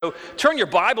So turn your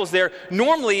Bibles there.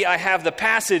 Normally I have the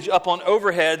passage up on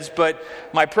overheads, but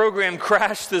my program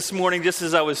crashed this morning just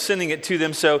as I was sending it to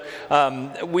them, so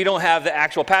we don't have the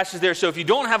actual passage there. So if you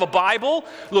don't have a Bible,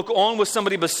 look on with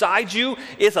somebody beside you.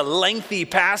 It's a lengthy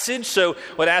passage, so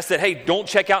I would ask that, hey, don't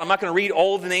check out. I'm not going to read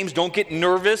all of the names. Don't get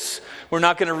nervous. We're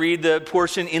not going to read the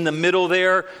portion in the middle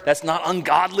there. That's not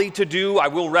ungodly to do. I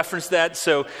will reference that,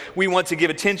 so we want to give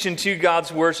attention to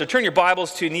God's Word. So turn your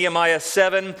Bibles to Nehemiah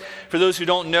 7. For those who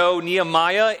don't know,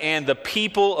 Nehemiah and the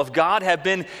people of God have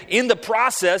been in the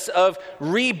process of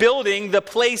rebuilding the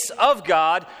place of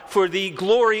God for the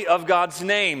glory of God's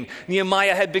name.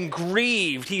 Nehemiah had been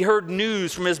grieved. He heard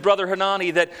news from his brother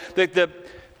Hanani that the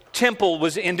temple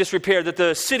was in disrepair, that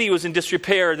the city was in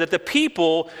disrepair, that the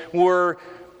people were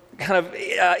kind of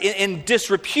in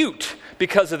disrepute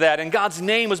because of that, and God's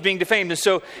name was being defamed. And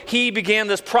so he began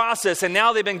this process, and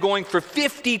now they've been going for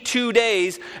 52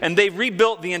 days, and they've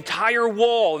rebuilt the entire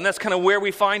wall, and that's kind of where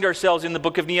we find ourselves in the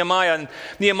book of Nehemiah. And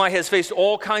Nehemiah has faced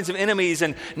all kinds of enemies,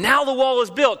 and now the wall is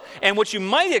built, and what you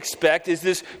might expect is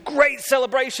this great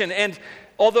celebration. And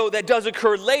although that does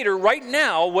occur later, right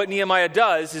now what Nehemiah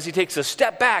does is he takes a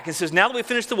step back and says, now that we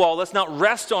finished the wall, let's not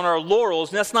rest on our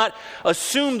laurels, and let's not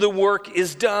assume the work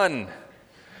is done.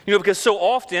 You know, because so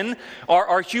often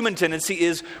our human tendency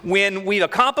is when we've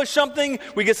accomplished something,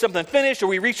 we get something finished, or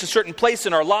we reach a certain place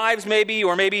in our lives maybe,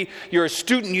 or maybe you're a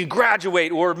student, you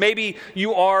graduate, or maybe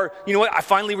you are, you know what, I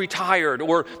finally retired,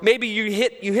 or maybe you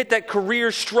hit that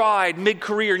career stride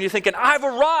mid-career and you're thinking, I've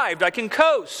arrived, I can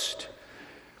coast.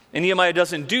 And Nehemiah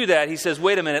doesn't do that. He says,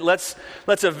 wait a minute, let's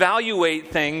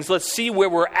evaluate things, let's see where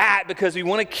we're at, because we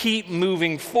want to keep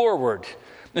moving forward.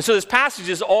 And so this passage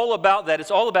is all about that. It's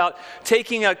all about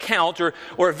taking account or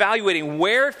evaluating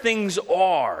where things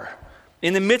are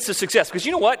in the midst of success. Because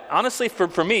you know what? Honestly,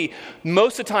 for me,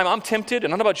 most of the time I'm tempted,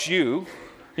 and I don't know about you.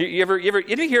 You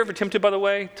ever tempted, by the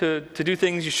way, to do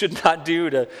things you should not do,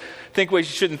 to think ways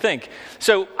you shouldn't think?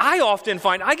 So I often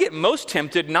find I get most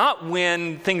tempted not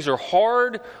when things are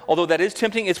hard, although that is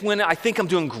tempting. It's when I think I'm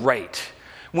doing great.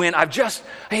 When I just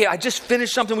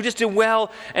finished something, we just did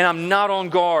well, and I'm not on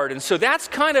guard. And so that's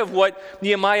kind of what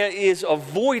Nehemiah is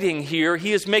avoiding here.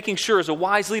 He is making sure as a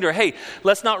wise leader, hey,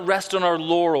 let's not rest on our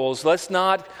laurels. Let's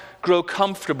not grow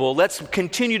comfortable. Let's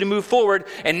continue to move forward.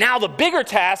 And now the bigger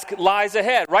task lies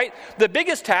ahead, right? The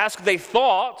biggest task they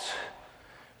thought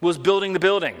was building the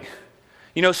building.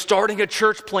 You know, starting a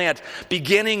church plant,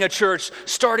 beginning a church,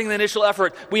 starting the initial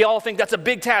effort. We all think that's a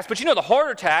big task. But you know, the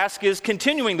harder task is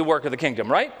continuing the work of the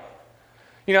kingdom, right?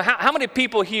 You know, how many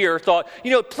people here thought,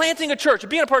 you know, planting a church,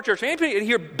 being a part of a church. Anybody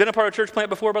here been a part of a church plant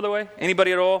before, by the way?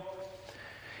 Anybody at all?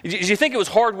 Did you think it was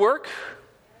hard work?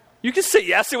 You can say,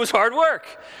 yes, it was hard work.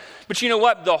 But you know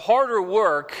what? The harder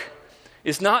work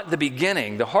is not the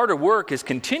beginning. The harder work is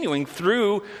continuing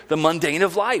through the mundane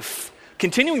of life.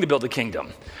 Continuing to build the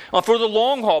kingdom for the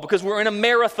long haul, because we're in a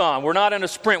marathon. We're not in a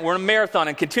sprint. We're in a marathon,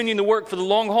 and continuing to work for the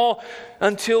long haul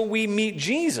until we meet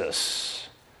Jesus.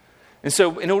 And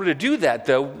so in order to do that,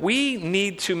 though, we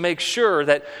need to make sure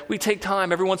that we take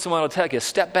time every once in a while to take a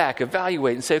step back,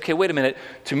 evaluate, and say, okay, wait a minute.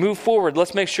 To move forward,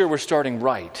 let's make sure we're starting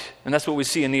right. And that's what we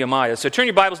see in Nehemiah. So turn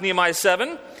your Bibles to Nehemiah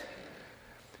 7.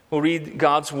 We'll read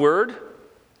God's Word.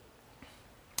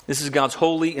 This is God's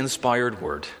holy, inspired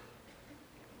Word.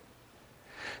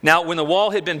 Now, when the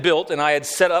wall had been built and I had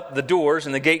set up the doors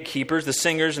and the gatekeepers, the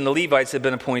singers and the Levites had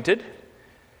been appointed,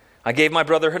 I gave my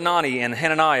brother Hanani and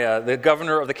Hananiah, the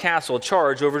governor of the castle,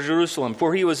 charge over Jerusalem,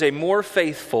 for he was a more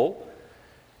faithful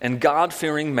and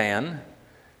God-fearing man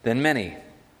than many.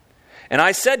 And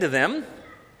I said to them,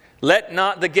 let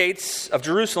not the gates of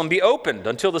Jerusalem be opened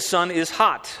until the sun is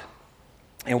hot.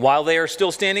 And while they are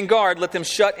still standing guard, let them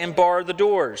shut and bar the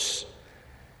doors.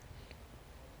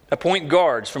 Appoint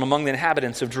guards from among the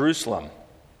inhabitants of Jerusalem,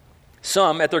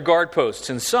 some at their guard posts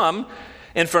and some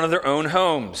in front of their own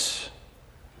homes.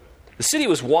 The city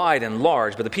was wide and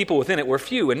large, but the people within it were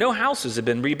few, and no houses had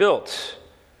been rebuilt.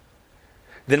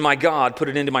 Then my God put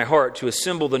it into my heart to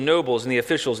assemble the nobles and the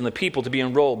officials and the people to be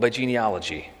enrolled by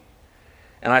genealogy.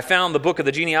 And I found the book of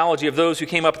the genealogy of those who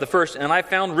came up at the first, and I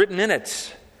found written in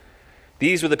it,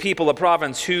 these were the people of the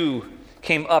province who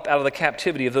came up out of the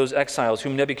captivity of those exiles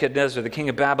whom Nebuchadnezzar, the king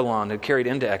of Babylon, had carried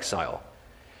into exile.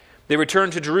 They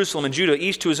returned to Jerusalem and Judah,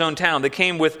 each to his own town. They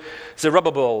came with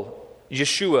Zerubbabel,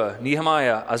 Yeshua,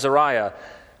 Nehemiah, Azariah,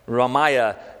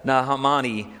 Ramiah,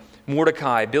 Nahamani,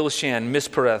 Mordecai, Bilshan,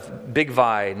 Mispereth,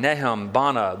 Bigvai, Nehum,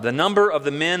 Bana, the number of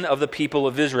the men of the people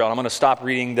of Israel. I'm going to stop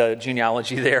reading the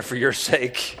genealogy there for your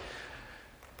sake.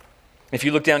 If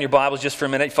you look down your Bibles just for a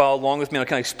minute, follow along with me, I'll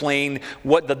kind of explain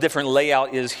what the different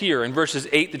layout is here. In verses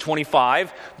 8 to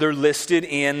 25, they're listed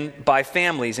in by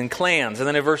families and clans. And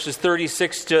then in verses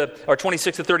 26 to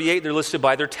 38, they're listed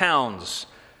by their towns.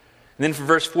 And then from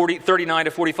verse 39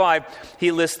 to 45,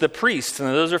 he lists the priests, and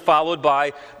those are followed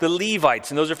by the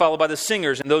Levites, and those are followed by the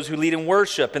singers, and those who lead in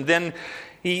worship. And then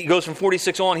he goes from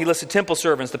 46 on, he lists the temple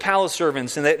servants, the palace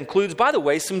servants, and that includes, by the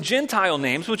way, some Gentile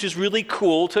names, which is really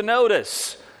cool to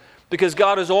notice. Because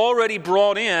God has already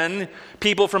brought in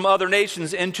people from other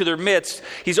nations into their midst.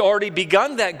 He's already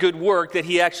begun that good work that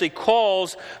he actually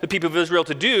calls the people of Israel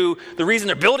to do. The reason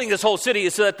they're building this whole city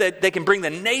is so that they can bring the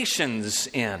nations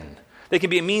in. They can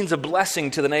be a means of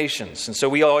blessing to the nations. And so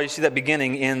we always see that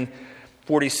beginning in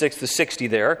 46 to 60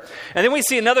 there. And then we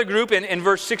see another group in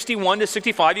verse 61 to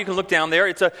 65. You can look down there.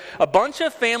 It's a bunch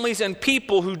of families and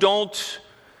people who don't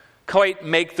quite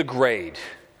make the grade.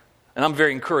 And I'm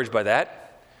very encouraged by that.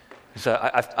 So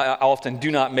I often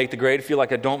do not make the grade. I feel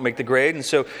like I don't make the grade. And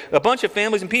so a bunch of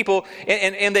families and people,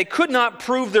 and they could not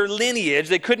prove their lineage.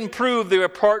 They couldn't prove they were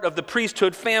part of the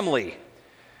priesthood family.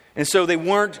 And so they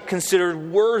weren't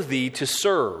considered worthy to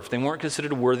serve. They weren't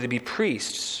considered worthy to be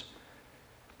priests.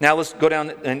 Now let's go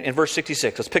down in verse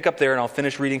 66. Let's pick up there, and I'll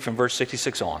finish reading from verse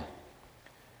 66 on.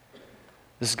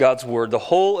 This is God's word. The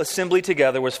whole assembly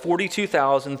together was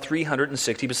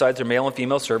 42,360, besides their male and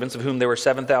female servants, of whom there were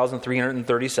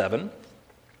 7,337.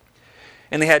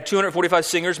 And they had 245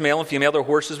 singers, male and female. Their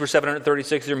horses were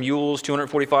 736, their mules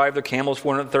 245, their camels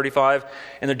 435,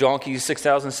 and their donkeys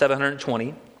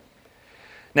 6,720.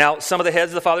 Now, some of the heads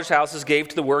of the fathers' houses gave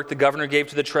to the work. The governor gave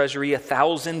to the treasury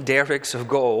 1,000 derricks of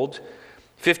gold,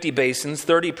 50 basins,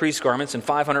 30 priest garments, and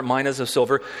 500 minas of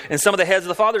silver. And some of the heads of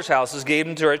the fathers' houses gave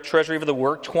into the treasury for the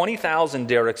work 20,000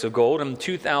 derricks of gold and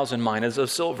 2,000 minas of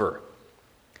silver.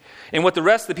 And what the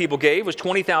rest of the people gave was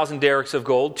 20,000 derricks of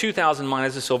gold, 2,000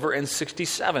 minas of silver, and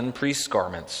 67 priest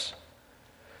garments.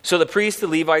 So the priests, the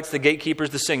Levites, the gatekeepers,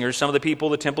 the singers, some of the people,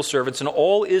 the temple servants, and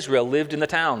all Israel lived in the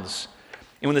towns.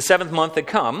 And when the 7th month had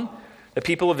come, the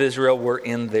people of Israel were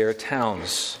in their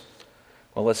towns.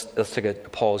 Well, let's take a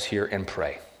pause here and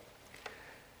pray.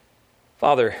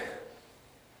 Father,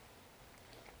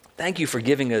 thank you for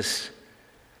giving us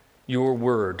your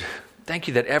word. Thank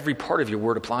you that every part of your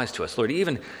word applies to us, Lord.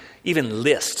 Even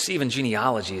lists, even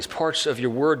genealogies, parts of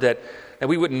your word that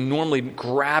we wouldn't normally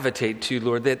gravitate to,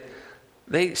 Lord, that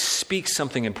they speak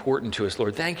something important to us,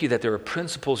 Lord. Thank you that there are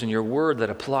principles in your word that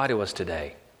apply to us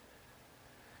today.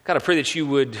 God, I pray that you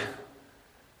would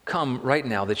come right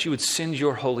now, that you would send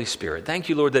your Holy Spirit. Thank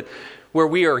you, Lord, that where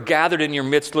we are gathered in your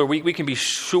midst, Lord, we can be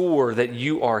sure that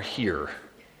you are here.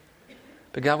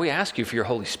 But God, we ask you for your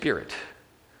Holy Spirit.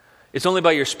 It's only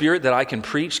by your Spirit that I can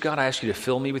preach. God, I ask you to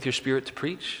fill me with your Spirit to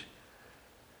preach.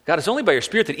 God, it's only by your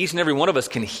Spirit that each and every one of us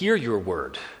can hear your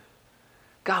word.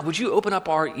 God, would you open up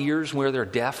our ears where they're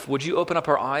deaf? Would you open up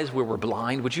our eyes where we're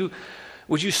blind? Would you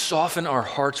soften our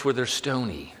hearts where they're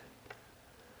stony?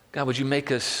 God, would you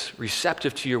make us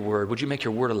receptive to your word? Would you make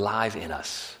your word alive in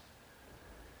us?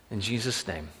 In Jesus'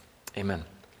 name, amen.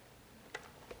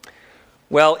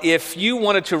 Well, if you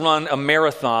wanted to run a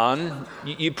marathon,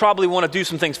 you probably want to do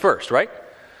some things first, right?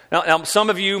 Now some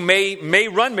of you may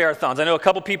run marathons. I know a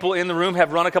couple people in the room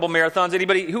have run a couple marathons.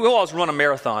 Anybody, who else run a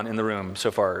marathon in the room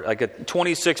so far? Like a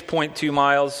 26.2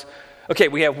 miles? Okay,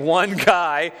 we have one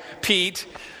guy, Pete.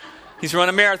 He's run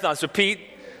a marathon. So Pete,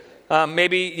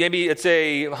 maybe it's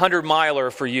a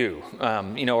 100-miler for you,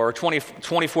 or a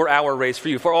 24-hour race for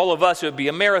you. For all of us, it would be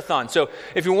a marathon. So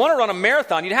if you want to run a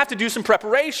marathon, you'd have to do some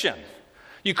preparation.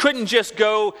 You couldn't just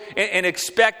go and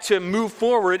expect to move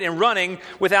forward in running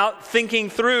without thinking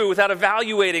through, without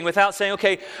evaluating, without saying,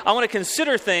 okay, I want to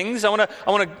consider things. I want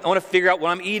to figure out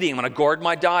what I'm eating. I'm going to guard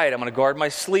my diet. I'm going to guard my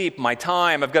sleep, my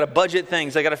time. I've got to budget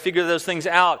things. I got to figure those things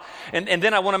out. And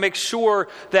then I want to make sure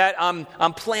that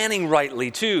I'm planning rightly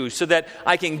too, so that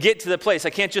I can get to the place. I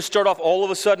can't just start off all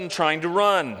of a sudden trying to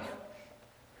run.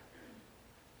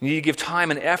 You need to give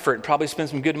time and effort, probably spend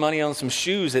some good money on some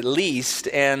shoes at least,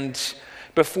 and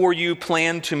before you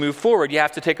plan to move forward, you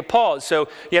have to take a pause. So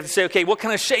you have to say, okay, what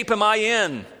kind of shape am I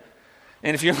in?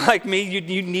 And if you're like me,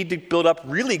 you need to build up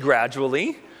really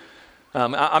gradually.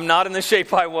 I'm not in the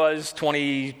shape I was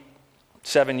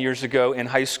 27 years ago in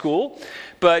high school.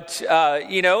 But,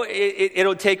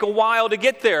 it'll take a while to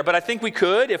get there. But I think we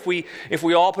could. If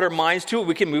we all put our minds to it,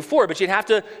 we can move forward. But you'd have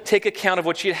to take account of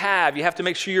what you have. You have to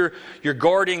make sure you're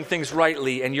guarding things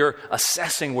rightly and you're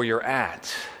assessing where you're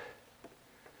at.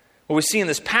 What we see in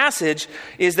this passage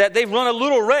is that they've run a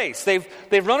little race. They've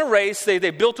run a race.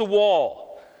 They've built a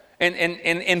wall. And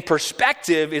in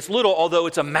perspective, it's little, although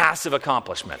it's a massive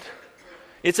accomplishment.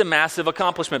 It's a massive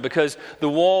accomplishment because the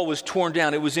wall was torn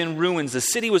down. It was in ruins. The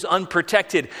city was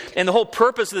unprotected. And the whole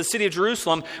purpose of the city of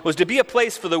Jerusalem was to be a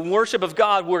place for the worship of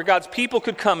God where God's people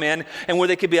could come in and where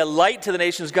they could be a light to the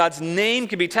nations. God's name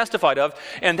could be testified of.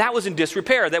 And that was in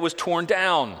disrepair. That was torn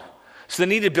down. So they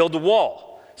needed to build the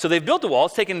wall. So they've built the wall.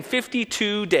 It's taken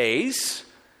 52 days.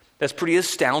 That's pretty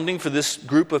astounding for this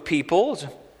group of people.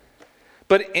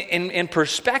 But in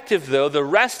perspective, though, the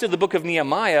rest of the book of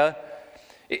Nehemiah,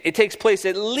 it takes place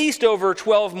at least over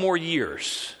 12 more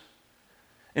years.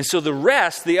 And so the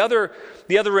rest, the other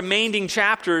remaining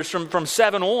chapters from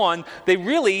 7 on,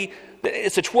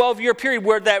 it's a 12-year period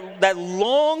where that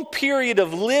long period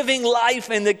of living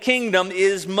life in the kingdom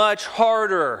is much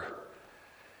harder.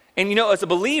 And as a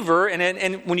believer,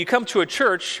 and when you come to a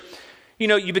church,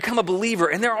 you become a believer,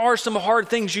 and there are some hard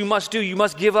things you must do. You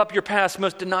must give up your past, you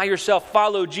must deny yourself,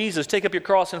 follow Jesus, take up your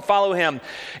cross and follow him.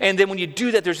 And then when you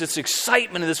do that, there's this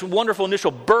excitement and this wonderful initial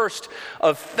burst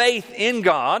of faith in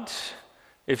God.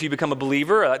 If you become a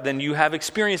believer, then you have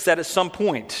experienced that at some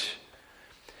point.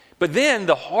 But then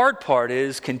the hard part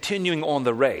is continuing on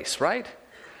the race, right?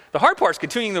 The hard part is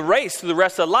continuing the race through the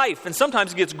rest of life. And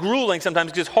sometimes it gets grueling,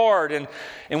 sometimes it gets hard. And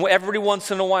every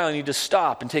once in a while, you need to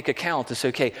stop and take account to say,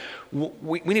 okay,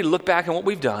 we need to look back on what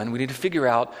we've done. We need to figure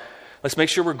out, let's make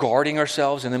sure we're guarding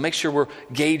ourselves and then make sure we're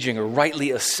gauging or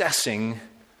rightly assessing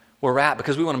where we're at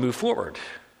because we want to move forward.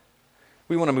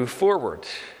 We want to move forward.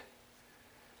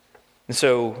 And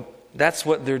so that's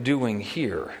what they're doing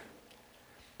here.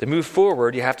 To move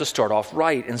forward, you have to start off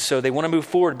right. And so they want to move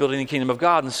forward building the kingdom of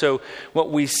God. And so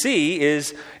what we see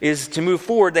is to move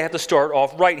forward, they have to start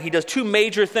off right. He does two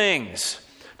major things.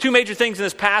 Two major things in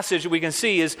this passage that we can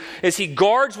see is he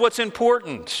guards what's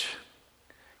important.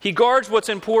 He guards what's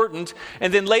important.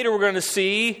 And then later we're going to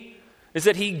see is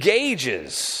that he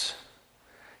gauges.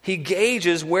 He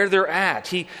gauges where they're at.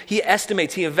 He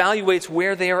estimates, he evaluates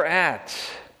where they are at.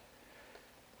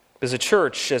 As a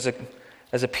church, as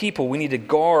a people, we need to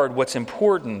guard what's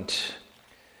important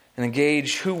and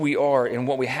engage who we are and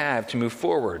what we have to move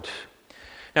forward.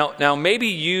 Now maybe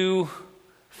you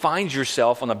find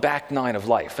yourself on the back nine of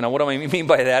life. And what do I mean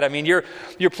by that? I mean, you're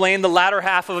playing the latter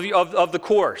half of the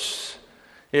course.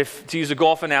 If to use a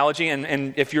golf analogy,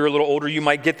 and if you're a little older, you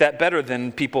might get that better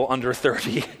than people under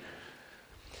 30.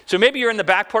 So maybe you're in the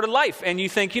back part of life and you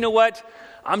think, you know what?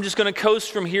 I'm just going to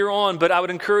coast from here on, but I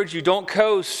would encourage you, don't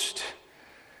coast.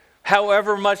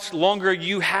 However much longer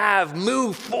you have,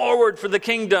 move forward for the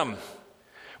kingdom.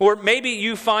 Or maybe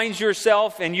you find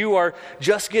yourself and you are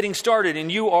just getting started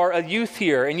and you are a youth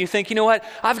here and you think, you know what,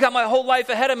 I've got my whole life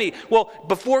ahead of me. Well,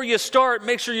 before you start,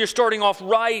 make sure you're starting off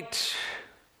right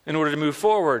in order to move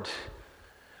forward.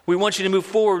 We want you to move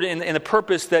forward in the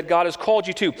purpose that God has called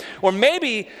you to. Or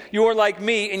maybe you're like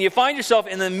me and you find yourself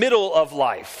in the middle of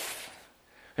life.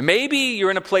 And maybe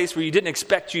you're in a place where you didn't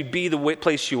expect you'd be the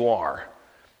place you are.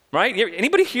 Right?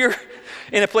 Anybody here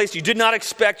in a place you did not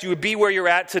expect you would be where you're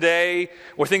at today,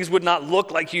 where things would not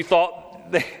look like you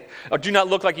thought or do not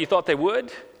look like you thought they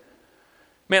would?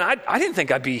 Man, I didn't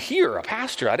think I'd be here, a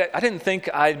pastor. I didn't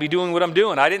think I'd be doing what I'm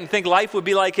doing. I didn't think life would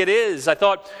be like it is. I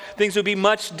thought things would be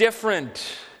much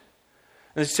different.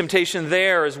 And there's temptation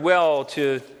there as well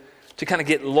to kind of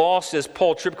get lost, as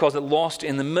Paul Tripp calls it, lost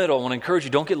in the middle. I want to encourage you,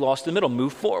 don't get lost in the middle.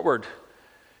 Move forward.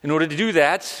 In order to do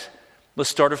that, let's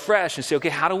start afresh and say, okay,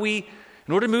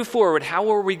 in order to move forward,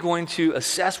 how are we going to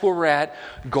assess where we're at,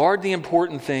 guard the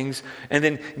important things, and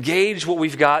then gauge what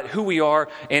we've got, who we are,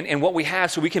 and what we have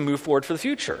so we can move forward for the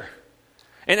future?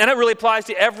 And that really applies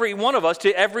to every one of us,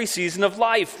 to every season of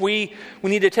life. We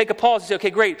need to take a pause and say,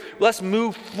 okay, great, let's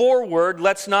move forward.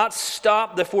 Let's not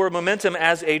stop the forward momentum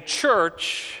as a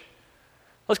church.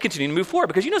 Let's continue to move forward.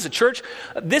 Because as a church,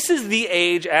 this is the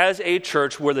age as a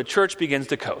church where the church begins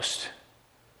to coast.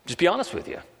 Just be honest with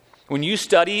you. When you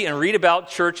study and read about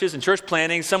churches and church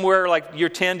planning, somewhere like year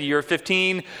 10 to year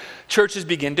 15, churches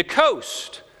begin to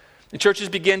coast. And churches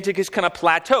begin to just kind of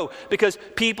plateau because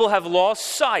people have lost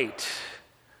sight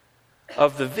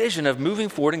of the vision of moving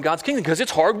forward in God's kingdom because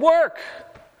it's hard work.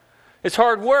 It's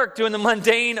hard work doing the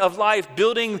mundane of life,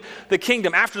 building the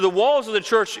kingdom. After the walls of the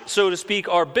church, so to speak,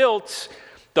 are built,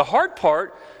 the hard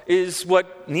part is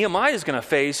what Nehemiah is going to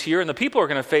face here and the people are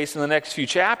going to face in the next few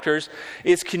chapters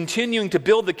is continuing to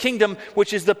build the kingdom,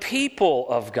 which is the people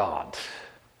of God.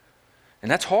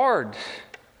 And that's hard.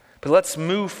 But let's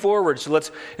move forward. So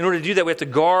in order to do that, we have to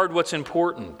guard what's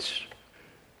important.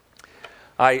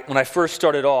 When I first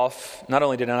started off, not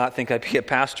only did I not think I'd be a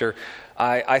pastor,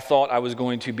 I thought I was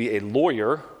going to be a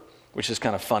lawyer, which is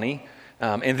kind of funny.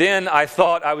 And then I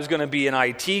thought I was going to be an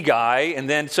IT guy. And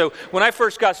then, so when I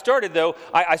first got started, though,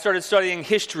 I started studying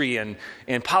history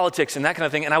and politics and that kind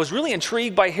of thing. And I was really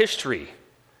intrigued by history.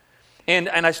 And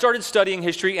I started studying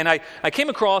history, and I came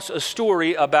across a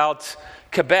story about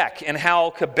Quebec and how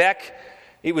Quebec,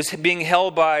 it was being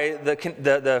held by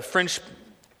the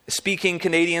French-speaking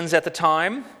Canadians at the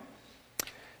time.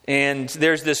 And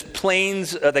there's this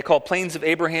plains, they call Plains of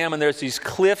Abraham, and there's these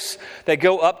cliffs that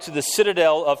go up to the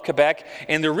citadel of Quebec,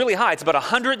 and they're really high. It's about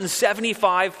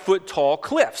 175-foot tall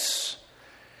cliffs.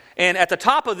 And at the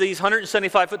top of these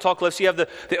 175-foot tall cliffs, you have the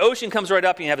ocean comes right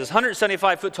up, and you have this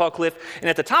 175-foot tall cliff, and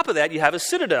at the top of that, you have a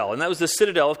citadel, and that was the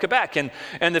citadel of Quebec.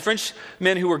 And the French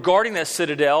men who were guarding that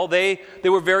citadel, they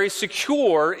were very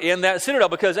secure in that citadel,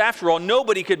 because after all,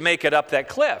 nobody could make it up that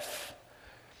cliff.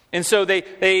 And so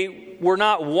they were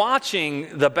not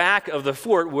watching the back of the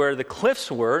fort where the cliffs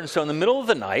were. And so in the middle of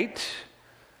the night,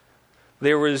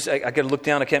 there was, I got to look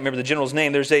down, I can't remember the general's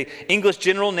name. There's an English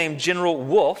general named General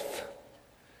Wolfe.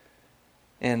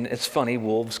 And it's funny,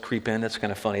 wolves creep in. That's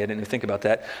kind of funny. I didn't even think about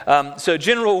that. So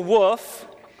General Wolfe,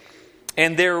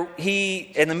 and he,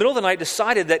 in the middle of the night,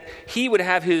 decided that he would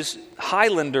have his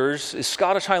Highlanders, his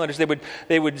Scottish Highlanders,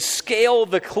 they would scale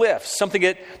the cliffs, something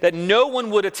that no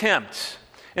one would attempt.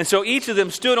 And so each of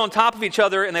them stood on top of each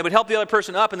other, and they would help the other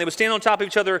person up, and they would stand on top of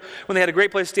each other when they had a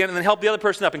great place to stand, and then help the other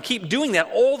person up, and keep doing that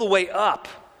all the way up.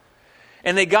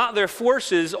 And they got their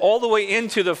forces all the way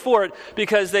into the fort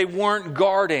because they weren't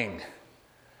guarding.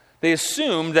 They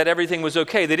assumed that everything was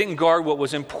okay. They didn't guard what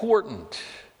was important.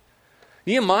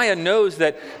 Nehemiah knows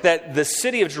that the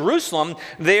city of Jerusalem,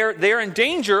 they're in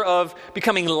danger of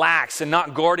becoming lax and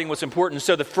not guarding what's important.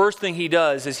 So the first thing he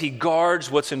does is he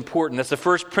guards what's important. That's the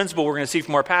first principle we're going to see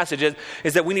from our passage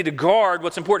is that we need to guard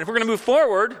what's important. If we're going to move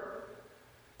forward, it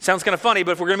sounds kind of funny,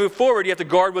 but if we're going to move forward, you have to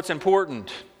guard what's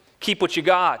important. Keep what you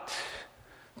got.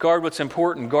 Guard what's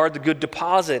important. Guard the good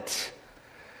deposit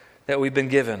that we've been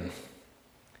given.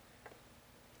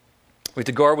 We have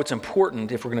to guard what's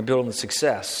important if we're going to build on the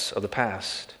success of the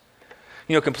past.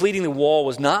 You know, completing the wall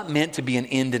was not meant to be an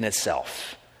end in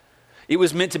itself. It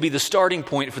was meant to be the starting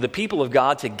point for the people of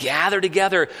God to gather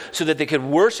together so that they could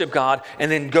worship God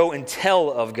and then go and tell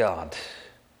of God.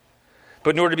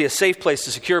 But in order to be a safe place,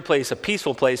 a secure place, a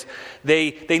peaceful place,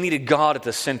 they needed God at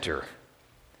the center.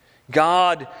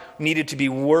 God needed to be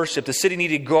worshiped. The city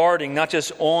needed guarding, not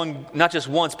just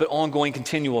once, but ongoing,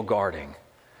 continual guarding.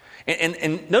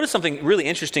 And notice something really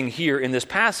interesting here in this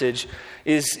passage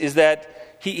is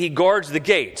that he guards the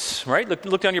gates, right?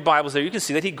 Look down your Bibles there. You can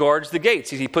see that he guards the gates.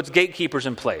 He puts gatekeepers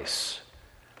in place.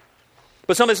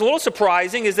 But something that's a little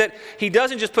surprising is that he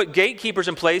doesn't just put gatekeepers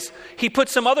in place. He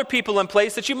puts some other people in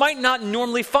place that you might not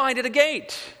normally find at a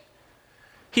gate.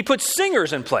 He puts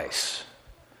singers in place.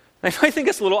 I think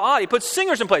that's a little odd. He puts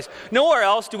singers in place. Nowhere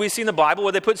else do we see in the Bible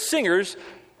where they put singers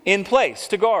in place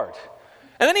to guard.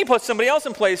 And then he puts somebody else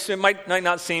in place who might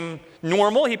not seem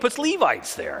normal. He puts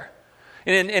Levites there.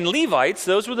 And Levites,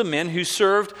 those were the men who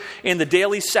served in the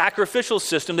daily sacrificial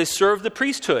system. They served the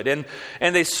priesthood, and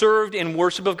they served in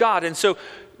worship of God. And so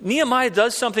Nehemiah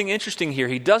does something interesting here.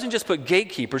 He doesn't just put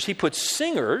gatekeepers. He puts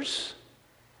singers,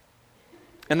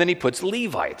 and then he puts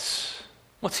Levites.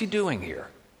 What's he doing here?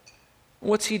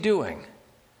 What's he doing?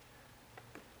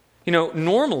 You know,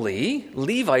 normally,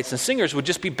 Levites and singers would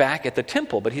just be back at the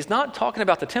temple, but he's not talking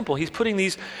about the temple. He's putting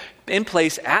these in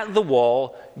place at the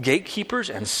wall, gatekeepers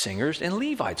and singers and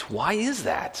Levites. Why is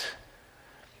that?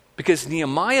 Because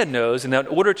Nehemiah knows that in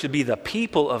order to be the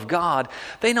people of God,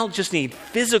 they don't just need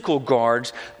physical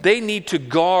guards. They need to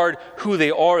guard who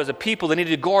they are as a people. They need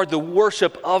to guard the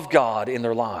worship of God in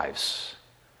their lives.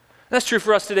 That's true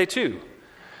for us today, too.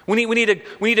 We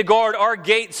need to guard our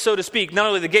gates, so to speak, not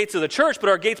only the gates of the church, but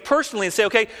our gates personally, and say,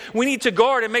 okay, we need to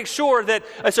guard and make sure that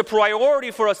it's a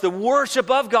priority for us, the worship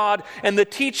of God and the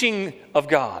teaching of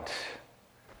God.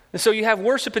 And so you have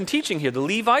worship and teaching here, the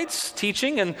Levites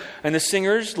teaching and the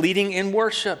singers leading in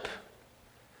worship.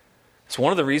 It's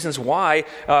one of the reasons why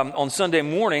on Sunday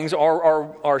mornings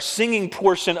our singing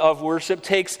portion of worship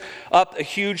takes up a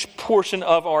huge portion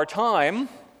of our time.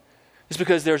 It's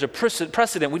because there's a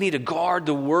precedent. We need to guard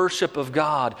the worship of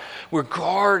God. We're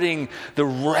guarding the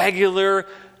regular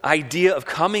idea of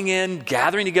coming in,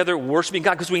 gathering together, worshiping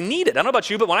God, because we need it. I don't know about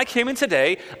you, but when I came in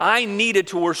today, I needed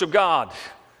to worship God.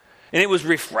 And it was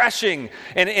refreshing.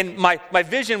 And my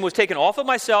vision was taken off of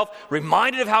myself,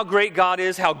 reminded of how great God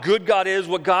is, how good God is,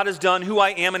 what God has done, who I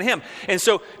am in Him. And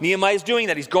so Nehemiah is doing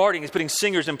that. He's guarding. He's putting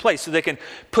singers in place so they can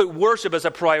put worship as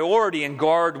a priority and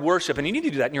guard worship. And you need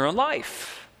to do that in your own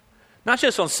life. Not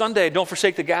just on Sunday, don't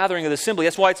forsake the gathering of the assembly.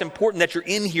 That's why it's important that you're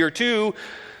in here too,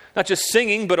 Not just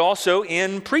singing, but also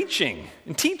in preaching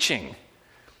and teaching.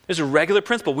 There's a regular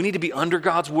principle. We need to be under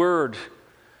God's word.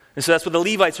 And so that's what the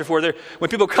Levites are for. When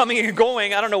people are coming and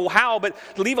going, I don't know how, but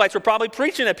the Levites were probably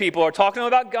preaching at people or talking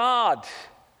about God.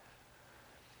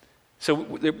 So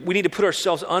we need to put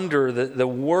ourselves under the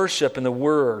worship and the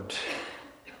word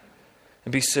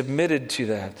and be submitted to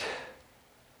that.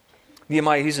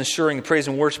 Nehemiah, he's ensuring the praise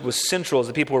and worship was central as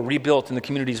the people were rebuilt and the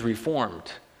communities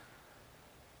reformed.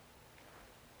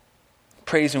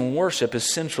 Praise and worship is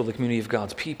central to the community of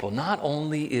God's people. Not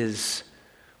only is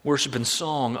worship and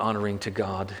song honoring to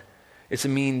God, it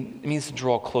means to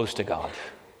draw close to God.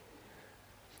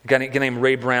 A guy named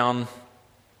Ray Brown,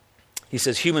 he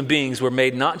says, human beings were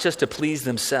made not just to please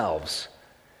themselves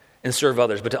and serve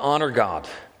others, but to honor God.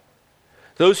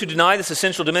 Those who deny this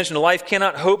essential dimension of life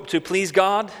cannot hope to please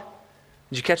God.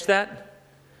 Did you catch that?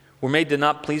 We're made to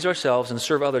not please ourselves and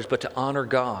serve others, but to honor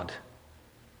God.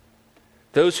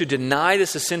 Those who deny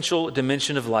this essential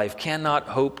dimension of life cannot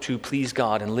hope to please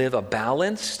God and live a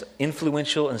balanced,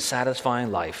 influential, and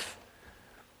satisfying life.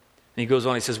 And he goes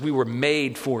on, he says, we were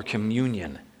made for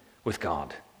communion with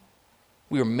God.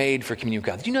 We were made for communion with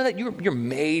God. Did you know that you're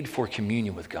made for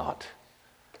communion with God?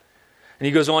 And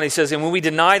he goes on, he says, and when we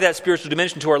deny that spiritual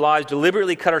dimension to our lives,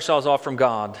 deliberately cut ourselves off from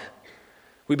God,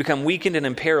 we become weakened and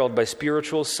imperiled by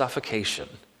spiritual suffocation.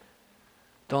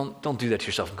 Don't do that to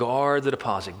yourself. Guard the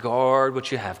deposit. Guard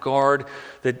what you have. Guard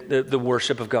the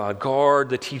worship of God. Guard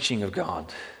the teaching of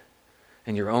God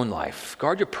in your own life.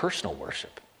 Guard your personal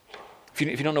worship. If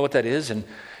you don't know what that is and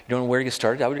you don't know where to get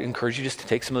started, I would encourage you just to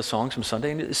take some of the songs from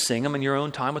Sunday and sing them in your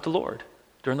own time with the Lord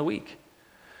during the week.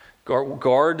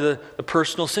 Guard the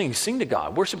personal singing. Sing to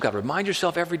God. Worship God. Remind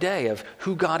yourself every day of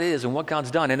who God is and what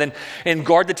God's done. And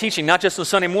guard the teaching, not just on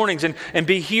Sunday mornings and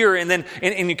be here and then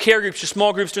in your care groups, your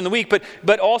small groups during the week,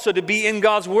 but also to be in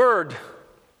God's Word.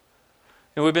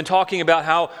 And we've been talking about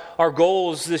how our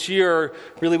goals this year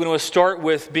really want to start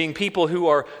with being people who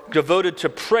are devoted to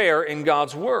prayer in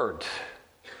God's Word.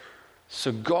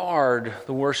 So guard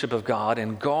the worship of God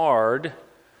and guard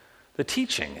the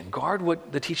teaching and guard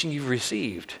what the teaching you've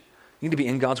received. You need to be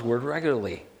in God's Word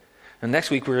regularly. And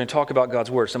next week we're going to talk about God's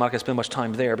Word, so I'm not going to spend much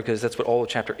time there because that's what all of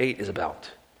chapter 8 is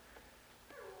about.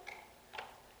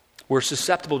 We're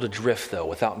susceptible to drift, though,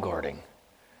 without guarding.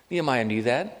 Nehemiah knew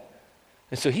that.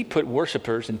 And so he put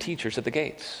worshipers and teachers at the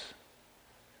gates.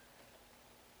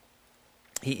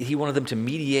 He wanted them to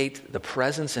mediate the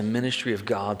presence and ministry of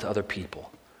God to other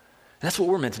people. And that's what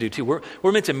we're meant to do, too.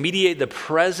 We're meant to mediate the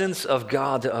presence of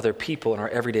God to other people in our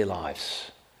everyday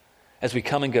lives. As we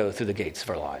come and go through the gates of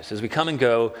our lives. As we come and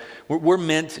go, we're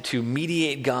meant to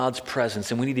mediate God's presence,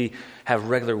 and we need to have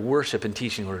regular worship and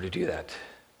teaching in order to do that.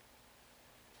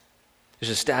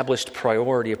 There's established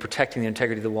priority of protecting the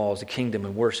integrity of the walls, the kingdom,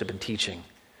 and worship and teaching. And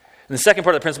the second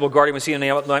part of the principle of guarding we see in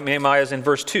Nehemiah is in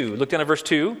verse 2. Look down at verse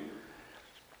 2.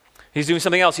 He's doing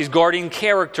something else. He's guarding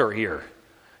character here.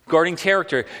 Guarding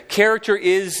character. Character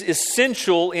is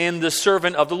essential in the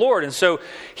servant of the Lord. And so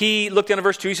he looked down at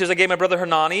verse 2. He says, I gave my brother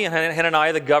Hanani and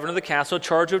Hananiah, the governor of the castle,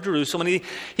 charge of Jerusalem. And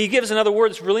he gives another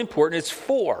word that's really important. It's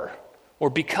for,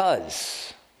 or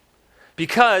because.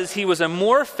 Because he was a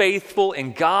more faithful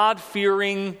and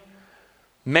God-fearing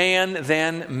man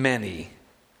than many.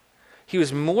 He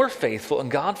was more faithful and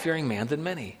God-fearing man than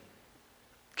many.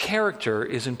 Character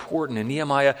is important, and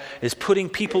Nehemiah is putting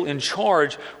people in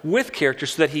charge with character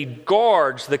so that he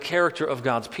guards the character of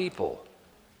God's people.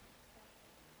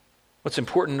 What's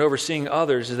important in overseeing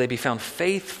others is they be found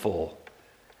faithful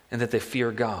and that they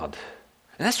fear God.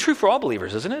 And that's true for all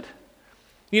believers, isn't it?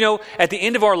 You know, at the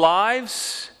end of our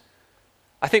lives,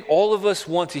 I think all of us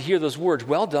want to hear those words,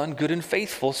 well done, good and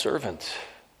faithful servant.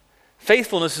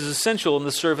 Faithfulness is essential in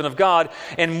the servant of God,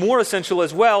 and more essential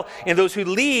as well in those who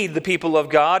lead the people of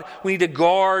God. We need to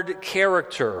guard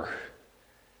character.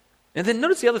 And then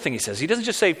notice the other thing he says. He doesn't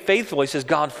just say faithful, he says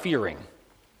God-fearing.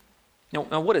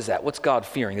 Now, what is that? What's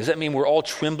God-fearing? Does that mean we're all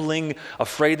trembling,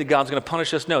 afraid that God's going to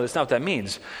punish us? No, that's not what that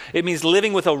means. It means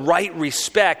living with a right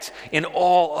respect in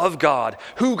awe of God,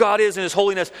 who God is in His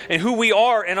holiness, and who we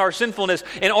are in our sinfulness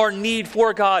and our need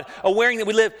for God, aware that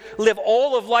we live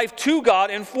all of life to God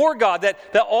and for God, that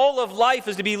all of life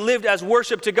is to be lived as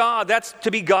worship to God. That's to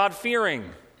be God-fearing.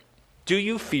 Do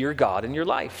you fear God in your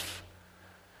life?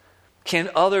 Can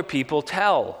other people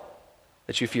tell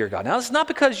that you fear God? Now, it's not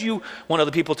because you want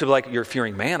other people to be like, you're a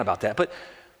fearing man about that, but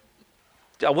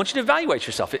I want you to evaluate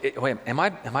yourself. Wait, am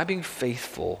I being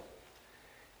faithful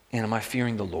and am I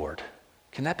fearing the Lord?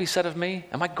 Can that be said of me?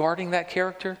 Am I guarding that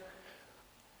character?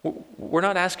 We're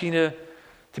not asking to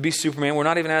be Superman. We're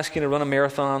not even asking to run a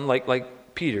marathon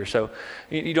like Peter, so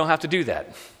you don't have to do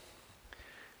that.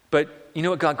 But you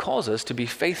know what? God calls us to be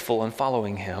faithful in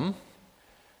following him.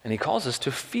 And he calls us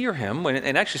to fear him.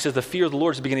 And actually says the fear of the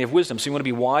Lord is the beginning of wisdom. So you want to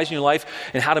be wise in your life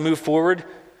and how to move forward?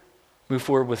 Move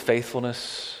forward with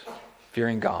faithfulness,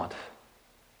 fearing God.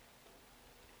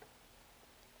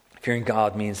 Fearing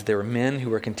God means that there are men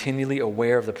who are continually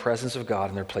aware of the presence of God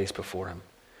and their place before him.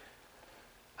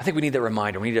 I think we need that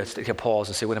reminder. We need to take a pause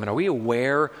and say, wait a minute, are we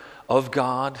aware of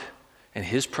God and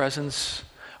his presence?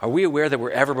 Are we aware that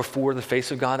we're ever before the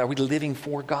face of God? Are we living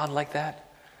for God like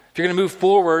that? If you're going to move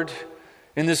forward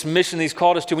in this mission that he's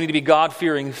called us to, we need to be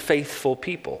God-fearing, faithful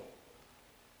people.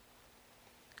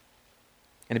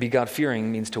 And to be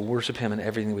God-fearing means to worship him in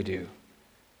everything we do.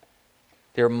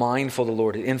 They were mindful of the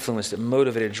Lord. It influenced, it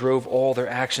motivated, drove all their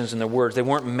actions and their words. They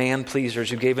weren't man-pleasers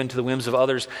who gave in to the whims of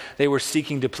others. They were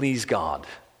seeking to please God.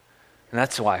 And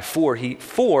that's why, for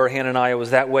Hananiah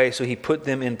was that way, so he put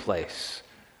them in place.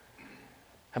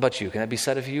 How about you? Can that be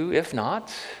said of you? If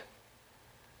not,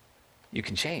 you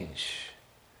can change.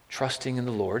 Trusting in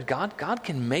the Lord. God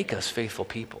can make us faithful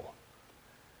people.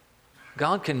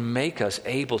 God can make us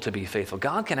able to be faithful.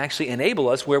 God can actually enable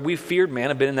us where we've feared man,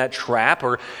 have been in that trap,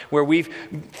 or where we've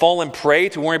fallen prey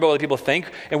to worry about what other people think,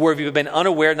 and where we've been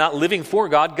unaware, not living for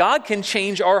God. God can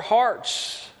change our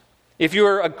hearts. If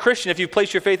you're a Christian, if you've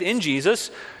placed your faith in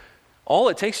Jesus, all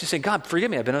it takes is to say, God,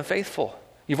 forgive me, I've been unfaithful.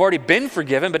 You've already been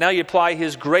forgiven, but now you apply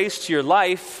his grace to your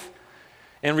life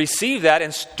and receive that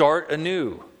and start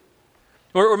anew.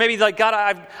 Or maybe like, God,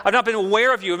 I've not been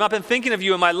aware of you. I've not been thinking of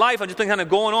you in my life. I've just been kind of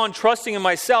going on, trusting in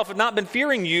myself. I've not been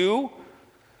fearing you.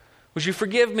 Would you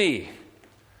forgive me?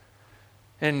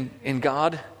 And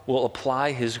God will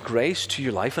apply his grace to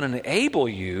your life and enable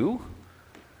you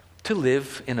to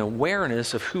live in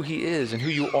awareness of who he is and who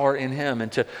you are in him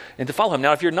and to follow him.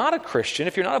 Now, if you're not a Christian,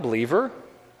 if you're not a believer,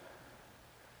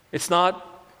 it's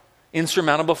not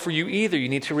insurmountable for you either. You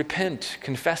need to repent,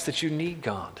 confess that you need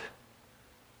God.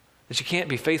 That you can't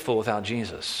be faithful without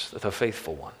Jesus, the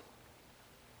faithful one.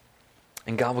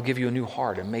 And God will give you a new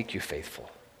heart and make you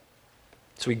faithful.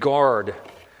 So we guard.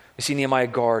 We see Nehemiah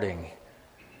guarding.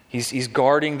 He's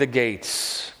guarding the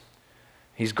gates.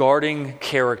 He's guarding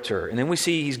character. And then we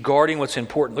see he's guarding what's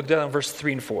important. Look down at verses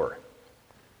 3 and 4.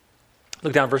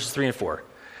 Look down at verses 3 and 4.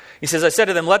 He says, I said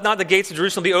to them, let not the gates of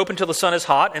Jerusalem be open till the sun is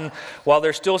hot, and while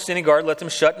they're still standing guard, let them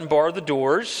shut and bar the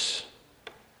doors.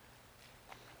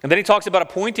 And then he talks about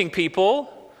appointing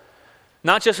people,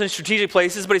 not just in strategic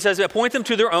places, but he says appoint them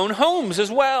to their own homes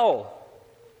as well.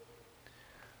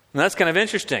 And that's kind of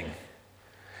interesting.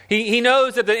 He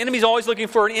knows that the enemy's always looking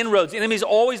for an inroads. The enemy's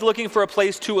always looking for a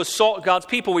place to assault God's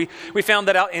people. We found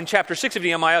that out in chapter 6 of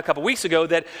Nehemiah a couple weeks ago,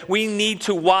 that we need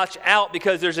to watch out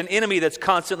because there's an enemy that's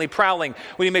constantly prowling.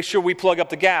 We need to make sure we plug up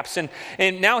the gaps. And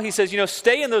now he says,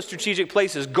 stay in those strategic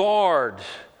places. Guard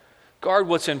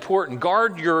what's important.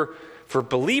 For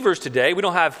believers today, we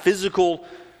don't have physical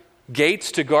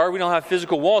gates to guard. We don't have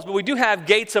physical walls, but we do have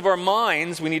gates of our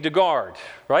minds we need to guard,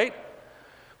 right?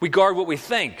 We guard what we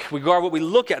think. We guard what we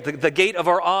look at. The gate of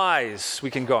our eyes we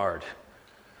can guard.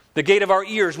 The gate of our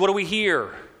ears, what do we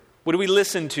hear? What do we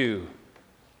listen to?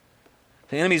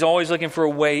 The enemy's always looking for a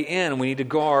way in, and we need to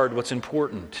guard what's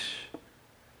important. And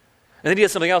then he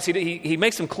does something else. He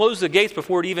makes them close the gates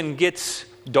before it even gets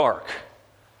dark.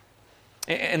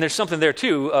 And there's something there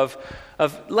too of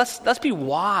let's be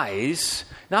wise,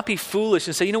 not be foolish,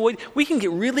 and say, you know what, we can get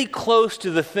really close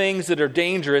to the things that are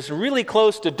dangerous and really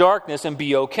close to darkness and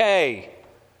be okay.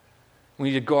 We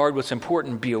need to guard what's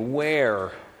important, be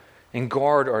aware, and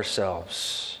guard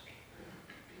ourselves.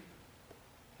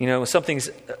 When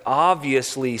something's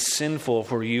obviously sinful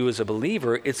for you as a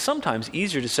believer, it's sometimes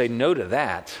easier to say no to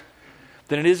that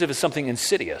than it is if it's something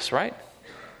insidious, right?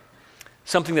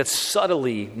 Something that's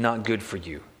subtly not good for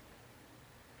you.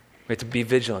 We have to be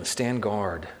vigilant, stand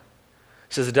guard. It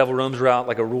says the devil roams around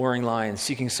like a roaring lion,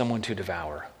 seeking someone to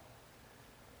devour.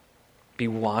 Be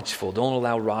watchful. Don't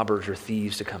allow robbers or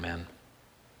thieves to come in.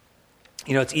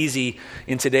 It's easy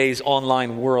in today's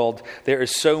online world. There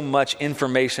is so much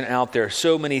information out there,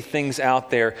 so many things out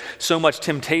there, so much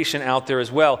temptation out there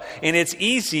as well. And it's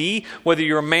easy, whether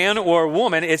you're a man or a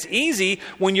woman, it's easy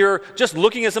when you're just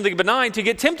looking at something benign to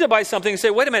get tempted by something and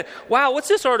say, wait a minute, wow, what's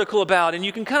this article about? And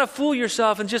you can kind of fool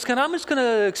yourself and I'm just going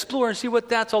to explore and see what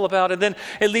that's all about. And then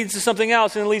it leads to something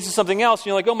else and it leads to something else. And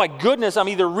you're like, oh my goodness, I'm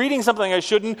either reading something I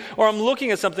shouldn't or I'm looking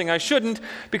at something I shouldn't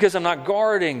because I'm not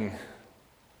guarding.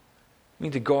 We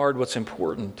need to guard what's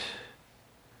important.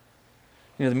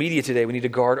 The media today, we need to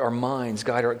guard our minds,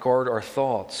 guard our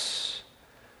thoughts.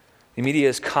 The media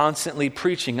is constantly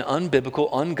preaching an unbiblical,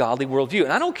 ungodly worldview.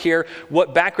 And I don't care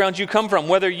what background you come from,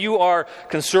 whether you are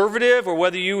conservative or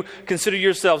whether you consider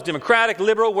yourselves democratic,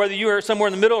 liberal, whether you are somewhere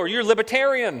in the middle or you're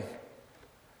libertarian.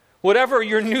 Whatever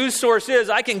your news source is,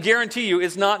 I can guarantee you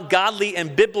it's not godly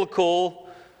and biblical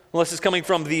unless it's coming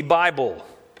from the Bible.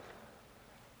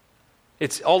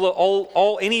 It's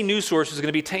any news source is going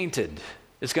to be tainted.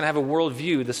 It's going to have a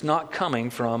worldview that's not coming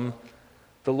from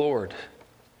the Lord.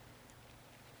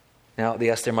 Now,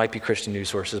 yes, there might be Christian news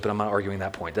sources, but I'm not arguing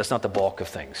that point. That's not the bulk of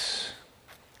things.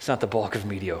 It's not the bulk of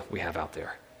media we have out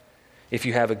there. If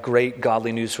you have a great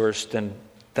godly news source, then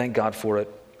thank God for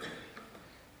it.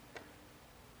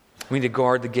 We need to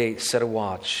guard the gate, set a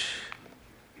watch.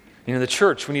 The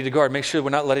church, we need to guard, make sure we're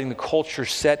not letting the culture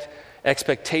set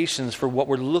expectations for what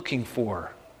we're looking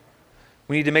for.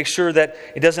 We need to make sure that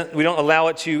we don't allow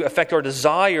it to affect our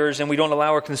desires, and we don't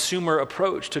allow our consumer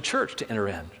approach to church to enter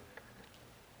in.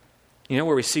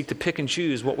 Where we seek to pick and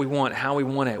choose what we want, how we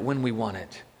want it, when we want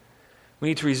it. We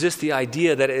need to resist the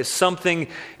idea that if something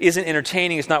isn't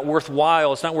entertaining, it's not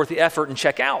worthwhile, it's not worth the effort, and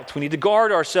check out. We need to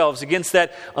guard ourselves against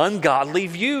that ungodly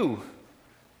view.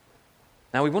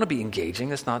 Now, we want to be engaging.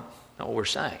 That's not what we're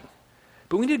saying.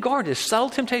 But we need to guard this. Subtle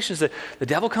temptations that the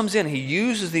devil comes in, he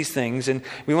uses these things, and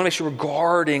we want to make sure we're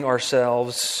guarding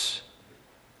ourselves.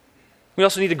 We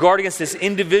also need to guard against this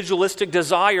individualistic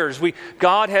desires.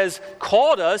 God has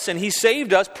called us and He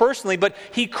saved us personally, but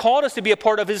He called us to be a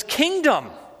part of His kingdom.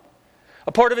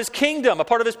 A part of His kingdom, a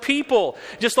part of His people.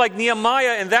 Just like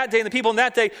Nehemiah in that day and the people in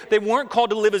that day, they weren't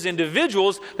called to live as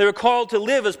individuals. They were called to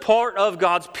live as part of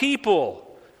God's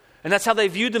people. And that's how they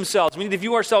viewed themselves. We need to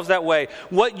view ourselves that way.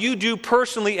 What you do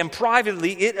personally and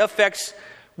privately, it affects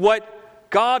what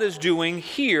God is doing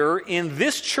here in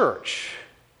this church.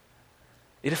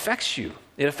 It affects you.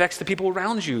 It affects the people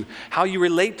around you. How you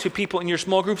relate to people in your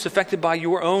small groups affected by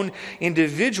your own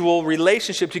individual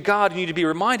relationship to God. You need to be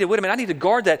reminded, wait a minute, I need to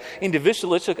guard that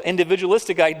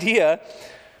individualistic idea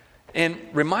and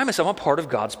remind myself I'm part of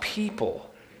God's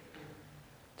people.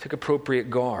 Take appropriate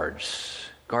guards.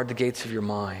 Guard the gates of your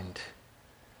mind.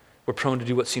 We're prone to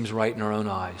do what seems right in our own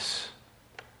eyes.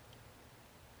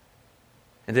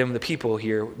 And then the people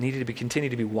here needed to continue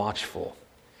to be watchful.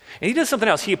 And he does something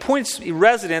else. He appoints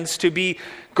residents to be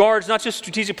guards, not just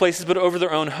strategic places, but over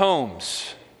their own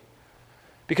homes.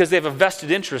 Because they have a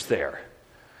vested interest there.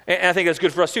 And I think that's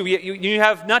good for us too. You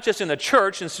have not just in the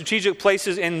church and strategic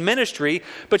places in ministry,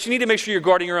 but you need to make sure you're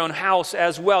guarding your own house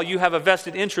as well. You have a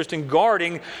vested interest in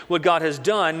guarding what God has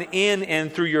done in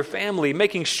and through your family,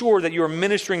 making sure that you are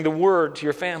ministering the word to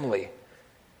your family.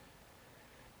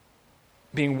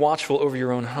 Being watchful over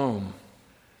your own home.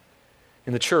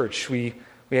 In the church, we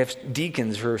have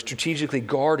deacons who are strategically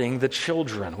guarding the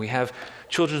children. We have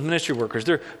children's ministry workers.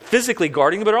 They're physically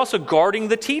guarding, but also guarding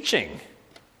the teaching.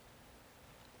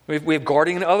 We have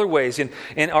guarding in other ways.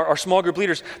 And our small group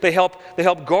leaders, they help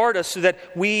guard us so that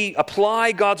we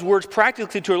apply God's words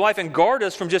practically to our life and guard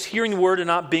us from just hearing the word and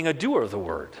not being a doer of the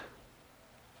word.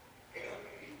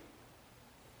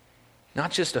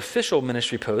 Not just official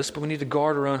ministry posts, but we need to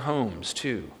guard our own homes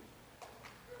too.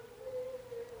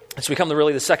 So we come to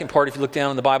really the second part. If you look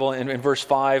down in the Bible in verse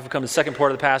 5, we come to the second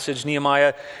part of the passage.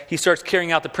 Nehemiah, he starts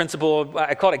carrying out the principle of,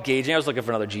 I call it gauging. I was looking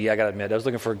for another G, I got to admit. I was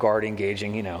looking for guarding,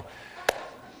 gauging,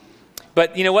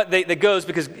 But you know what? That goes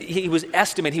because he was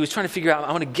estimating. He was trying to figure out,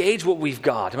 I want to gauge what we've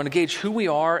got. I want to gauge who we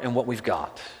are and what we've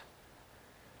got.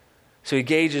 So he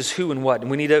gauges who and what. And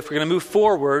we need to, if we're going to move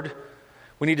forward,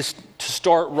 we need to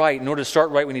start right. In order to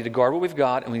start right, we need to guard what we've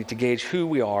got, and we need to gauge who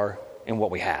we are and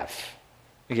what we have.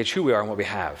 We gauge who we are and what we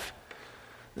have.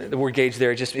 The word gauge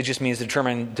there, it just means to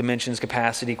determine dimensions,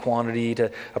 capacity, quantity, to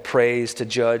appraise, to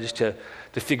judge, to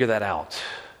figure that out.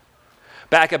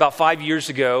 Back about 5 years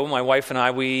ago, my wife and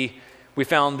I, we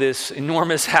found this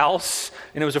enormous house,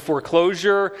 and it was a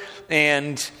foreclosure,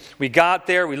 and we got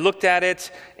there, we looked at it,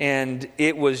 and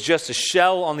it was just a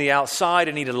shell on the outside.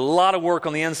 It needed a lot of work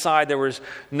on the inside. There was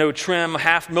no trim.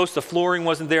 Most of the flooring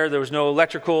wasn't there. There was no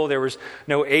electrical. There was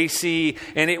no AC,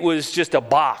 and it was just a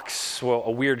box, well,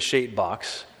 a weird-shaped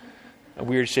box, a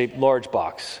weird-shaped large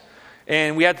box.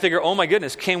 And we had to figure, oh my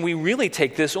goodness, can we really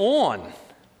take this on?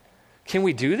 Can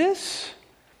we do this?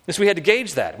 So we had to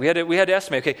gauge that. We had to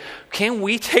estimate, okay, can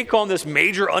we take on this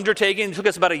major undertaking? It took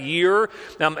us about a year.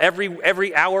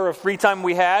 Every hour of free time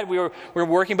we had, we were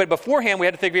working. But beforehand, we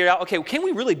had to figure out, okay, can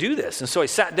we really do this? And so I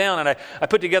sat down and I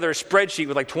put together a spreadsheet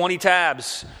with like 20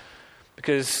 tabs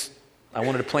because I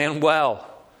wanted to plan well.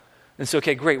 And so,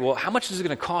 okay, great. Well, how much is it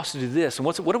going to cost to do this? And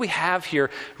what do we have here?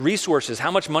 Resources.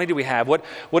 How much money do we have? What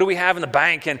do we have in the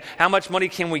bank? And how much money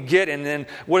can we get? And then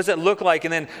what does that look like?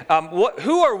 And then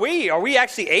who are we? Are we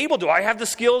actually able? Do I have the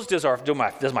skills? Does my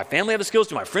family have the skills?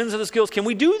 Do my friends have the skills? Can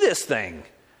we do this thing?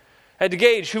 I had to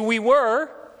gauge who we were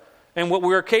and what we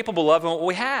were capable of and what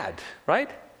we had, right?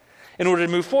 In order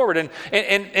to move forward.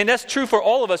 And that's true for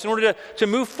all of us. In order to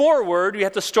move forward, you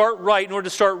have to start right. In order to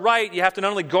start right, you have to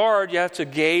not only guard, you have to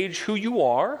gauge who you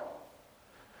are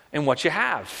and what you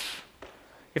have. You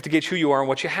have to gauge who you are and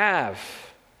what you have.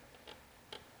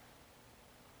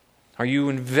 Are you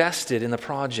invested in the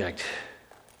project?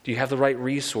 Do you have the right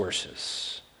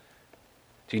resources?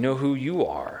 Do you know who you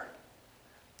are?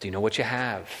 Do you know what you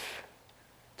have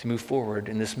to move forward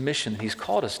in this mission that he's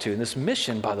called us to? And this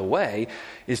mission, by the way,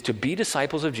 is to be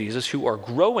disciples of Jesus who are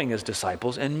growing as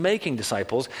disciples and making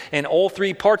disciples. And all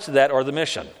three parts of that are the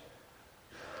mission.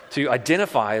 To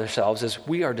identify ourselves as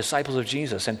we are disciples of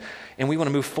Jesus. And we want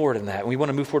to move forward in that. And we want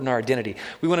to move forward in our identity.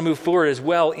 We want to move forward as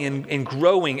well in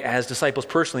growing as disciples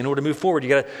personally. In order to move forward, you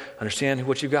got to understand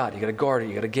what you've got. You got to guard it.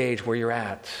 You got to gauge where you're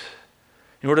at.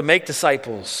 In order to make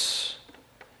disciples,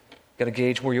 got to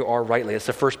gauge where you are rightly. That's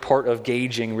the first part of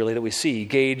gauging, really, that we see.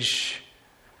 Gauge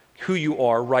who you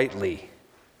are rightly.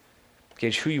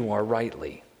 Gauge who you are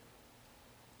rightly.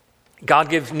 God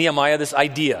gives Nehemiah this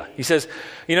idea. He says,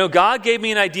 God gave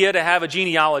me an idea to have a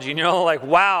genealogy. And you're all like,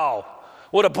 wow,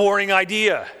 what a boring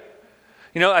idea.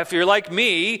 If you're like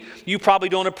me, you probably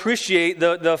don't appreciate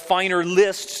the finer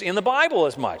lists in the Bible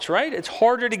as much, right? It's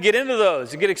harder to get into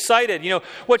those, to get excited.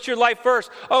 What's your life verse?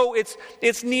 Oh,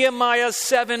 it's Nehemiah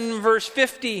 7, verse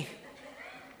 50.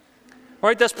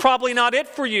 Right? That's probably not it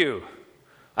for you.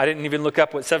 I didn't even look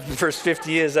up what 7, verse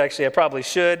 50 is, actually. I probably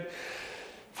should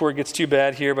before it gets too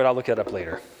bad here, but I'll look it up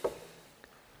later.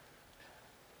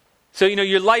 So,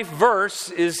 your life verse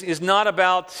is not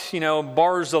about,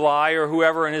 Barzillai or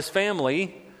whoever and his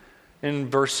family. In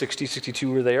verse 60,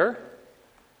 62 we're there.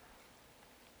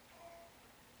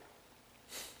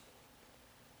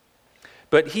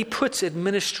 But he puts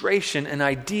administration and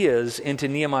ideas into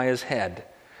Nehemiah's head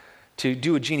to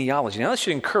do a genealogy. Now, that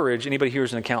should encourage anybody here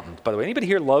who's an accountant. By the way, anybody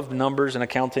here love numbers and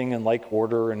accounting and like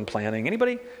order and planning?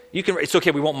 Anybody? It's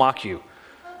okay, we won't mock you.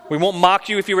 We won't mock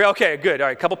you if you're, okay, good. All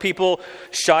right, a couple people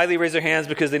shyly raise their hands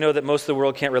because they know that most of the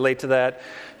world can't relate to that.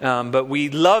 But we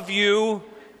love you,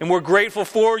 and we're grateful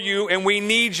for you, and we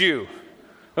need you.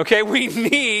 Okay, we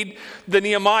need the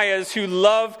Nehemiahs who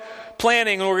love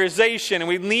planning and organization, and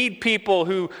we need people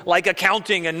who like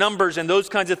accounting and numbers and those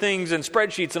kinds of things and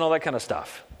spreadsheets and all that kind of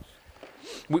stuff.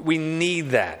 We need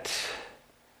that.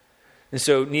 And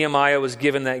so Nehemiah was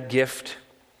given that gift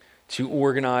to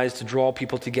organize, to draw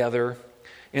people together.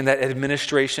 And that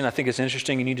administration, I think it's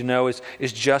interesting, you need to know, is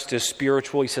just as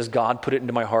spiritual. He says, God put it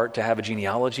into my heart to have a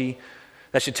genealogy.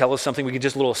 That should tell us something. We can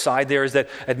just a little aside there is that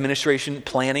administration,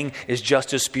 planning is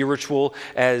just as spiritual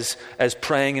as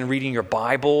praying and reading your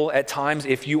Bible at times.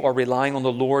 If you are relying on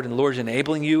the Lord and the Lord is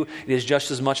enabling you, it is just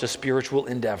as much a spiritual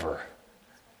endeavor.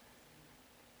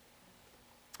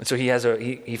 And so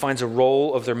he finds a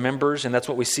role of their members, and that's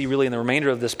what we see really in the remainder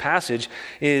of this passage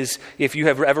is, if you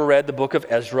have ever read the book of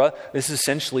Ezra, this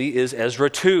essentially is Ezra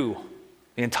 2,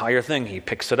 the entire thing. He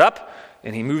picks it up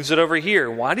and he moves it over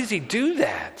here. Why does he do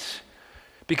that?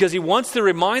 Because he wants to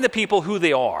remind the people who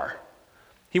they are.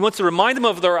 He wants to remind them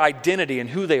of their identity and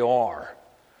who they are.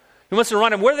 He wants to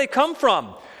remind them where they come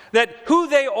from. That who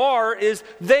they are is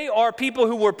they are people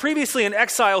who were previously in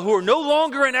exile, who are no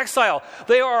longer in exile.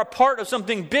 They are a part of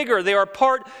something bigger. They are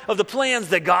part of the plans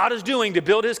that God is doing to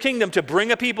build his kingdom, to bring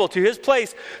a people to his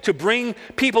place, to bring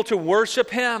people to worship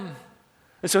him.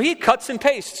 And so he cuts and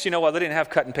pastes. Well, they didn't have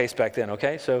cut and paste back then,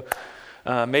 okay? So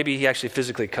maybe he actually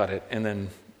physically cut it and then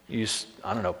used,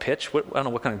 pitch. I don't know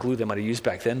what kind of glue they might have used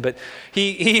back then, but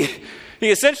he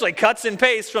essentially cuts and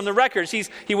pastes from the records. He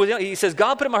says,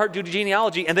 God put in my heart to do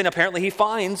genealogy, and then apparently he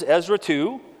finds Ezra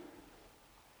 2,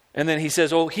 and then he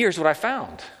says, oh, here's what I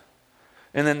found.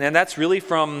 And that's really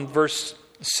from verse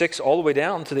 6 all the way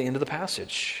down to the end of the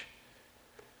passage.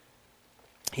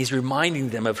 He's reminding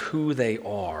them of who they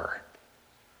are.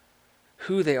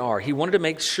 Who they are. He wanted to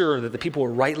make sure that the people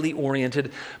were rightly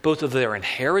oriented, both of their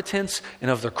inheritance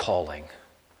and of their calling.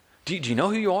 Do you know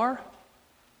who you are?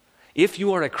 If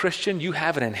you are a Christian, you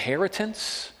have an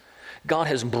inheritance. God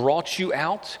has brought you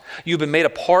out. You've been made a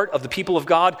part of the people of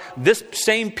God. This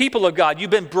same people of God,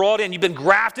 you've been brought in, you've been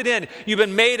grafted in. You've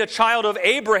been made a child of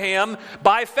Abraham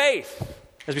by faith,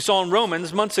 as we saw in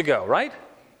Romans months ago, right?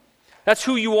 That's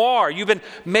who you are. You've been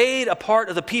made a part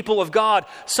of the people of God,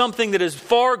 something that is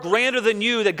far grander than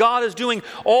you, that God is doing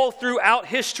all throughout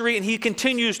history, and he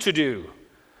continues to do.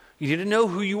 You need to know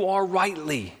who you are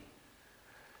rightly.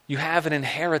 You have an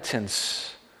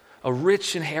inheritance, a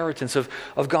rich inheritance of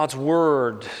God's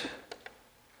Word.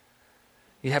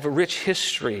 You have a rich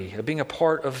history of being a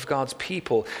part of God's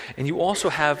people. And you also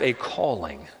have a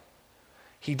calling.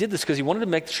 He did this because he wanted to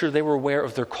make sure they were aware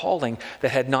of their calling that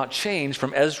had not changed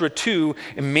from Ezra 2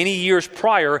 and many years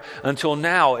prior until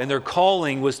now. And their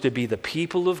calling was to be the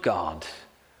people of God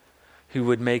who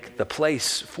would make the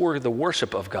place for the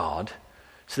worship of God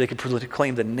so they could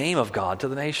proclaim the name of God to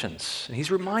the nations. And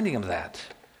he's reminding them of that.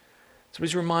 That's what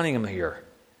he's reminding them here.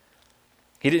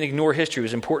 He didn't ignore history. It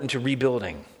was important to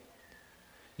rebuilding.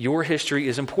 Your history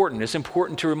is important. It's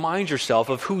important to remind yourself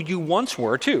of who you once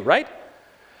were too, right?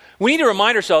 We need to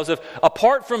remind ourselves of,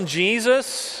 apart from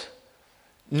Jesus,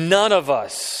 none of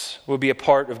us will be a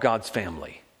part of God's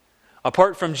family.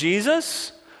 Apart from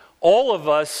Jesus, all of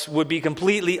us would be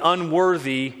completely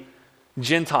unworthy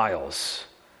Gentiles.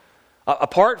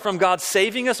 Apart from God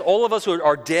saving us, all of us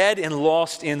are dead and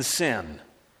lost in sin.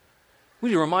 We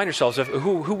need to remind ourselves of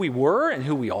who we were and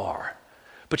who we are.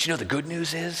 But you know the good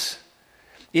news is,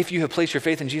 if you have placed your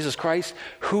faith in Jesus Christ,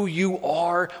 who you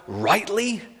are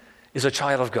rightly is a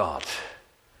child of God.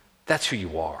 That's who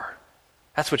you are.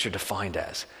 That's what you're defined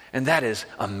as. And that is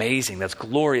amazing. That's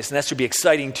glorious. And that should be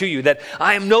exciting to you, that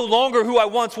I am no longer who I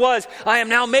once was. I am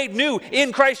now made new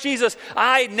in Christ Jesus.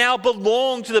 I now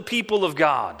belong to the people of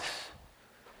God.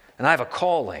 And I have a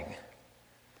calling.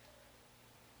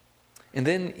 And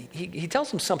then he tells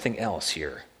them something else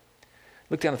here.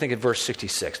 Look down, I think, at verse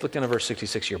 66. Look down at verse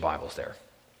 66 of your Bibles there.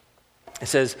 It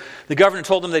says, the governor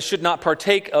told them they should not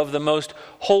partake of the most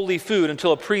holy food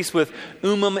until a priest with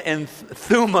Urim and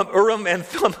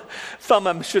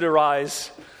Thummim should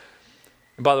arise.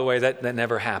 And by the way, that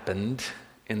never happened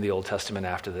in the Old Testament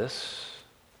after this.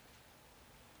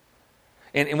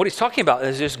 And what he's talking about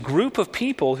is this group of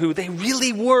people who they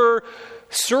really were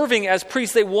serving as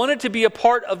priests. They wanted to be a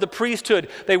part of the priesthood.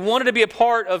 They wanted to be a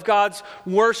part of God's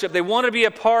worship. They wanted to be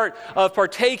a part of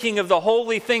partaking of the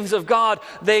holy things of God.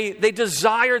 They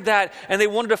desired that, and they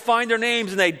wanted to find their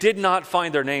names, and they did not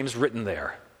find their names written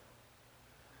there.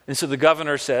 And so the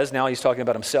governor says, now he's talking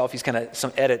about himself, he's kind of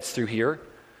some edits through here.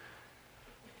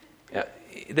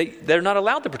 They're not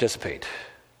allowed to participate.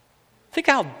 Think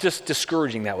how just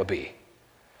discouraging that would be.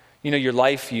 You know, your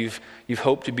life, you've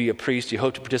hoped to be a priest, you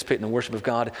hope to participate in the worship of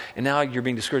God, and now you're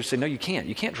being discouraged to say, no, you can't.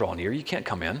 You can't draw near. You can't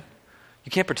come in.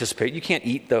 You can't participate. You can't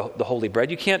eat the holy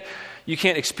bread. You can't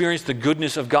experience the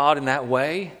goodness of God in that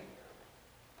way.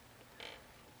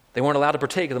 They weren't allowed to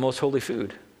partake of the most holy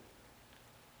food.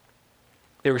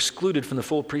 They were excluded from the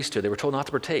full priesthood. They were told not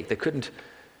to partake. They couldn't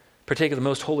partake of the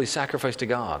most holy sacrifice to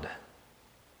God.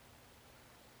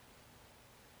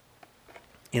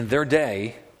 In their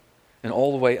day, and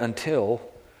all the way until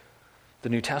the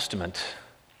New Testament,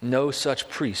 no such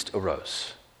priest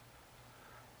arose.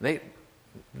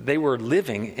 They were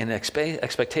living in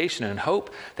expectation and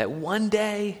hope that one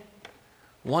day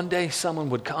someone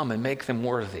would come and make them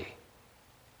worthy.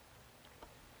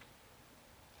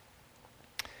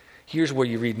 Here's where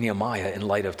you read Nehemiah in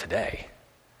light of today,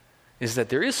 is that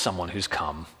there is someone who's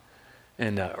come,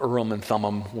 and Urim and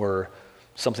Thummim were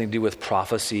something to do with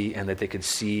prophecy, and that they could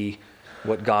see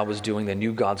what God was doing. They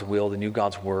knew God's will, they knew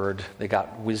God's word. They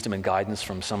got wisdom and guidance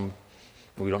from some,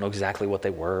 we don't know exactly what they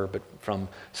were, but from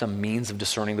some means of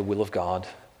discerning the will of God.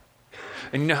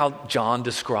 And you know how John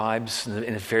describes,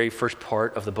 in the very first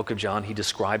part of the book of John, he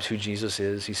describes who Jesus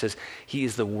is. He says, he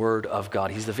is the Word of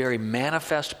God. He's the very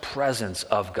manifest presence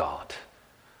of God.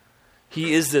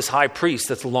 He is this high priest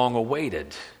that's long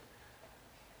awaited.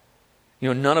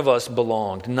 You know, none of us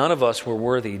belonged. None of us were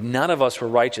worthy. None of us were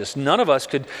righteous. None of us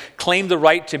could claim the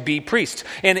right to be priests.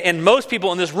 And most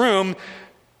people in this room,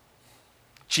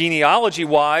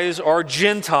 genealogy-wise, are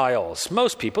Gentiles.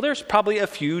 Most people. There's probably a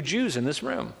few Jews in this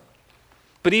room.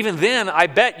 But even then, I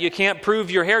bet you can't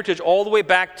prove your heritage all the way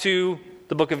back to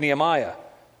the book of Nehemiah,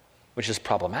 which is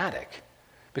problematic.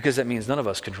 Because that means none of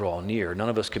us could draw near. None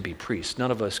of us could be priests.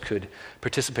 None of us could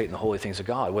participate in the holy things of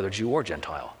God, whether Jew or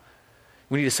Gentile.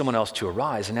 We needed someone else to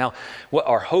arise. And now what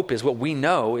our hope is, what we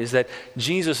know, is that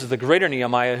Jesus is the greater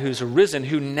Nehemiah who's arisen,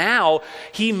 who now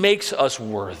he makes us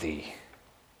worthy.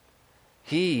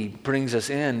 He brings us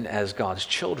in as God's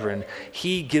children.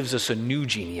 He gives us a new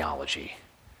genealogy.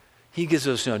 He gives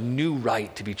us a new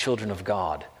right to be children of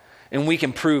God. And we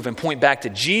can prove and point back to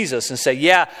Jesus and say,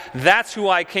 yeah, that's who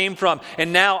I came from.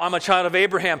 And now I'm a child of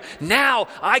Abraham. Now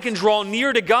I can draw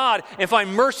near to God and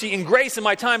find mercy and grace in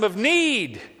my time of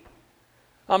need.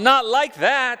 I'm not like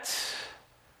that.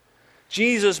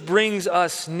 Jesus brings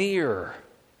us near.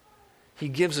 He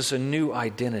gives us a new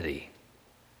identity.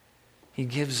 He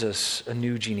gives us a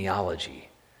new genealogy.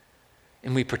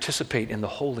 And we participate in the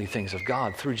holy things of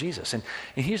God through Jesus. And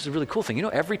here's the really cool thing.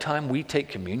 Every time we take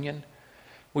communion,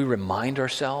 we remind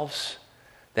ourselves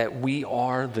that we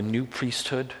are the new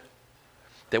priesthood,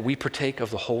 that we partake of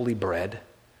the holy bread,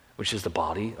 which is the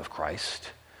body of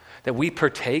Christ, that we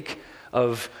partake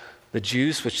of the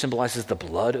juice, which symbolizes the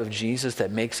blood of Jesus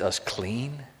that makes us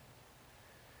clean.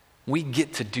 We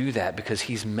get to do that because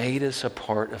he's made us a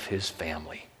part of his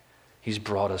family. He's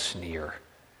brought us near.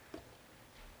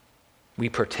 We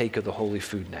partake of the holy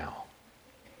food now.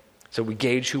 So we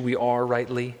gauge who we are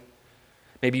rightly.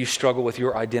 Maybe you struggle with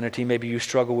your identity. Maybe you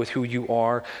struggle with who you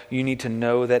are. You need to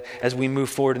know that as we move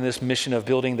forward in this mission of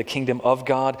building the kingdom of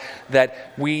God,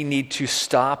 that we need to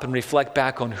stop and reflect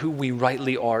back on who we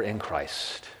rightly are in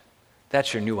Christ.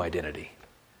 That's your new identity.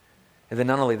 And then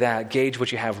not only that, gauge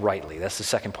what you have rightly. That's the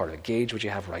second part of it. Gauge what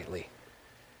you have rightly.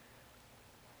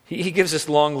 He gives this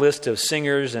long list of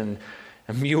singers and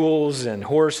mules and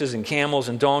horses and camels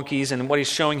and donkeys. And what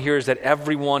he's showing here is that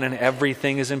everyone and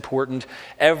everything is important.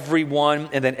 Everyone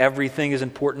and then everything is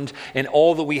important. And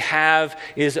all that we have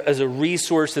is as a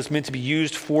resource that's meant to be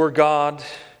used for God.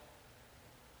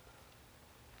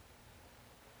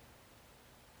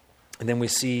 And then we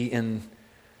see in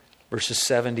verses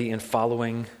 70 and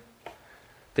following,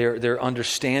 they're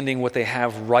understanding what they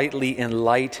have rightly in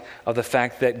light of the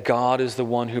fact that God is the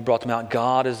one who brought them out.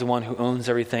 God is the one who owns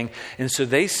everything. And so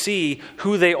they see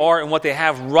who they are and what they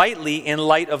have rightly in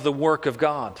light of the work of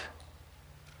God.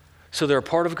 So they're a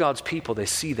part of God's people. They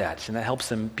see that, and that helps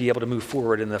them be able to move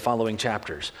forward in the following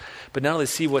chapters. But not only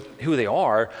see who they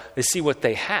are, they see what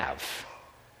they have.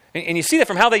 And you see that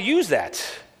from how they use that.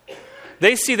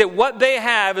 They see that what they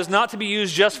have is not to be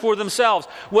used just for themselves.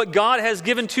 What God has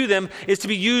given to them is to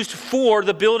be used for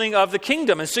the building of the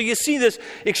kingdom. And so you see this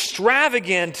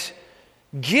extravagant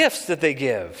gifts that they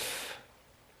give.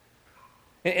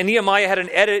 And Nehemiah had an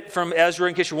edit from Ezra.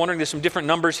 In case you're wondering, there's some different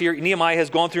numbers here. Nehemiah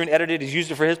has gone through and edited. He's used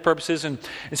it for his purposes. And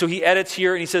so he edits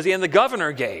here and he says, and the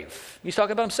governor gave. He's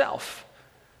talking about himself.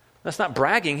 That's not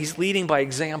bragging. He's leading by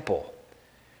example.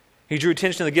 He drew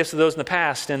attention to the gifts of those in the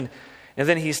past. And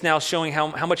then he's now showing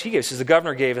how much he gives. He says the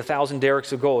governor gave 1,000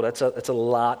 derricks of gold. That's a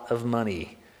lot of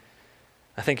money.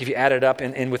 I think if you add it up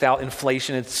and without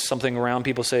inflation, it's something around,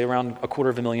 people say around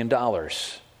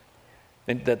 $250,000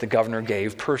 that the governor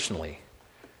gave personally.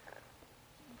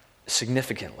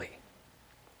 Significantly.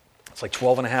 It's like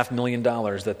 $12.5 million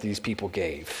that these people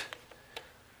gave.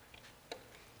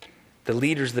 The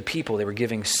leaders of the people, they were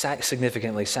giving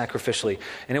significantly, sacrificially.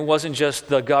 And it wasn't just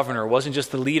the governor, it wasn't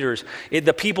just the leaders,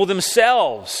 the people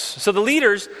themselves. So the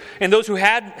leaders and those who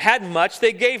had much,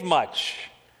 they gave much.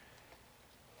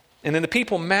 And then the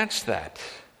people matched that.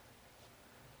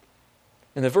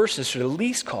 And the verses should at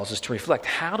least cause us to reflect,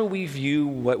 how do we view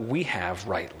what we have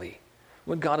rightly?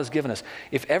 What God has given us.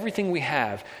 If everything we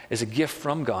have is a gift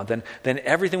from God, then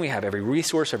everything we have, every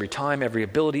resource, every time, every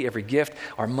ability, every gift,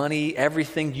 our money,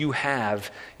 everything you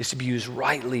have is to be used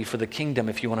rightly for the kingdom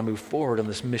if you want to move forward on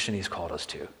this mission he's called us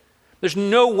to. There's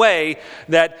no way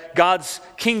that God's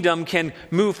kingdom can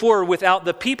move forward without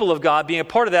the people of God being a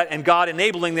part of that and God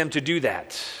enabling them to do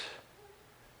that.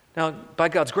 Now, by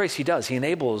God's grace, he does. He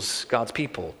enables God's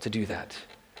people to do that.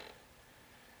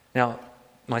 Now,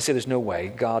 when I say there's no way,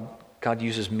 God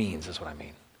uses means, is what I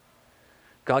mean.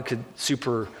 God could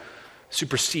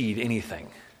supersede anything,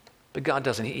 but God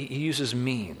doesn't. He uses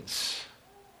means.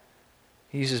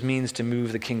 He uses means to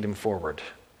move the kingdom forward.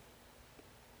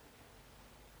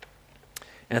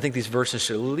 And I think these verses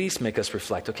should at least make us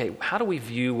reflect, okay, how do we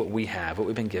view what we have, what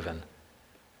we've been given?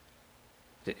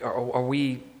 Are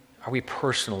we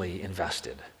personally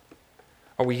invested?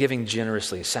 Are we giving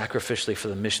generously, sacrificially for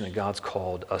the mission that God's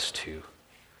called us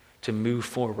to move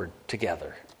forward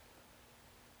together?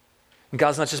 And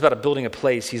God's not just about building a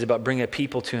place, he's about bringing a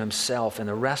people to himself. And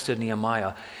the rest of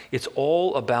Nehemiah, it's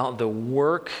all about the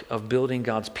work of building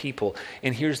God's people.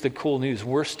 And here's the cool news,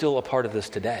 we're still a part of this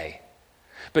today.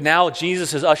 But now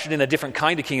Jesus has ushered in a different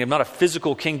kind of kingdom, not a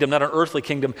physical kingdom, not an earthly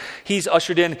kingdom. He's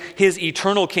ushered in his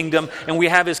eternal kingdom, and we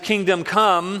have his kingdom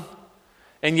come,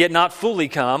 and yet not fully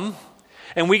come.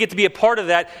 And we get to be a part of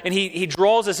that, and he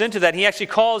draws us into that. He actually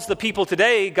calls the people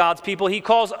today, God's people, he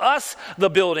calls us the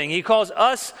building. He calls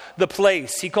us the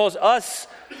place. He calls us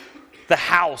the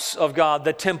house of God,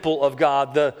 the temple of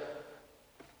God, the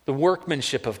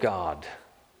workmanship of God.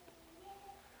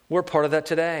 We're part of that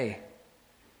today.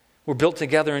 We're built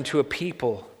together into a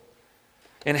people.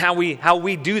 And how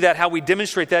we do that, how we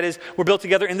demonstrate that is we're built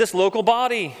together in this local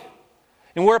body.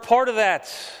 And we're a part of that.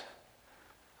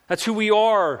 That's who we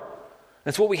are.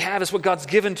 That's what we have. It's what God's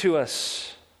given to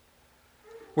us.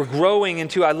 We're growing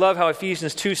into, I love how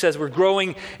Ephesians 2 says, we're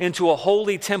growing into a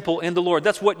holy temple in the Lord.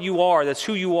 That's what you are. That's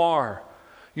who you are.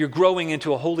 You're growing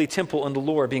into a holy temple in the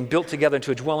Lord, being built together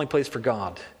into a dwelling place for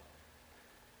God.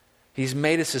 He's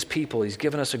made us his people. He's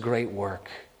given us a great work.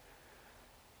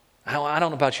 I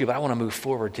don't know about you, but I want to move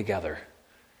forward together.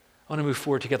 I want to move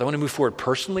forward together. I want to move forward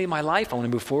personally in my life. I want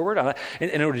to move forward.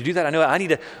 In order to do that, I know I need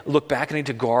to look back. I need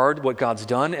to guard what God's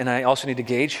done, and I also need to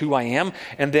gauge who I am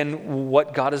and then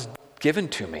what God has given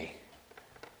to me.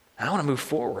 I want to move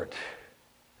forward.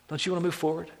 Don't you want to move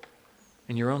forward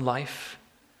in your own life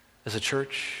as a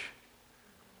church?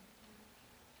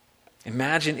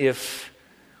 Imagine if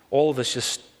all of us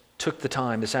just took the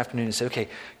time this afternoon and said, okay,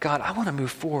 God, I want to move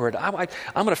forward. I'm going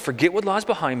to forget what lies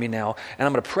behind me now, and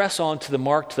I'm going to press on to the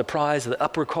mark, to the prize, of the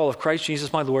upward call of Christ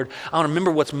Jesus my Lord. I want to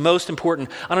remember what's most important.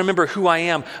 I want to remember who I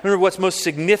am. I remember what's most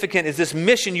significant is this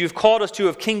mission you've called us to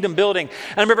of kingdom building.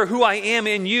 I remember who I am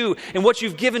in you and what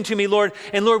you've given to me, Lord.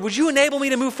 And Lord, would you enable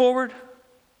me to move forward?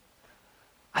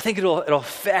 I think it'll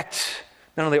affect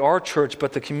not only our church,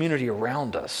 but the community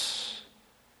around us.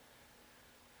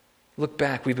 Look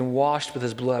back. We've been washed with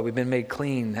his blood. We've been made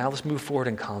clean. Now let's move forward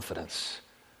in confidence.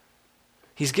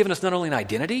 He's given us not only an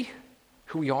identity,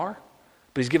 who we are,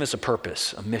 but he's given us a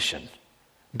purpose, a mission,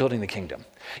 building the kingdom.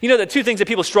 You know the two things that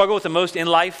people struggle with the most in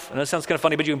life, I know it sounds kind of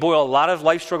funny, but you can boil a lot of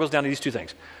life struggles down to these two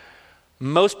things.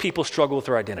 Most people struggle with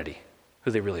their identity,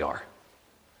 who they really are.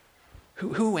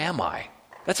 Who am I?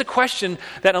 That's a question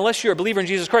that unless you're a believer in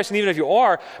Jesus Christ, and even if you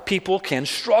are, people can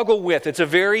struggle with. It's a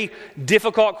very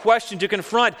difficult question to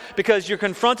confront because you're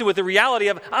confronted with the reality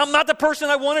of, I'm not the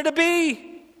person I wanted to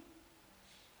be.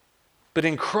 But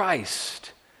in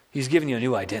Christ, he's given you a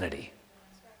new identity.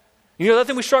 You know the other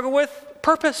thing we struggle with?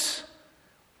 Purpose.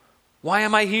 Why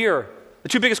am I here? The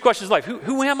two biggest questions in life.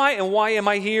 Who am I and why am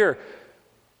I here?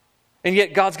 And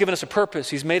yet God's given us a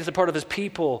purpose. He's made us a part of his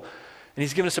people. And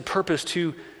he's given us a purpose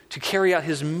to carry out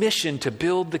his mission to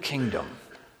build the kingdom.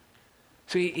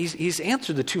 So he's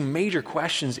answered the two major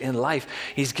questions in life.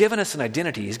 He's given us an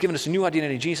identity. He's given us a new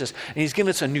identity in Jesus. And he's given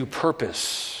us a new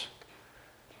purpose.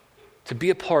 To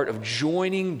be a part of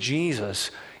joining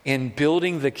Jesus in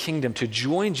building the kingdom. To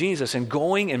join Jesus in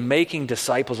going and making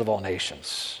disciples of all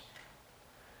nations.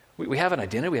 We have an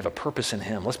identity. We have a purpose in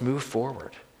him. Let's move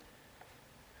forward.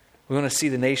 We want to see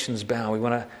the nations bow.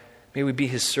 May we be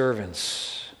his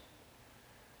servants.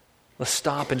 Let's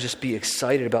stop and just be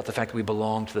excited about the fact that we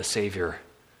belong to the Savior.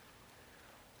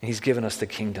 And he's given us the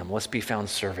kingdom. Let's be found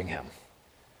serving him.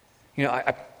 You know,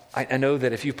 I know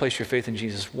that if you place your faith in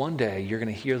Jesus, one day you're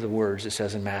going to hear the words it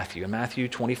says in Matthew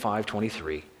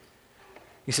 25:23.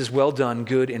 He says, well done,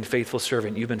 good and faithful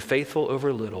servant. You've been faithful over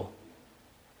a little.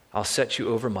 I'll set you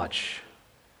over much.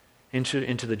 Enter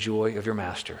into the joy of your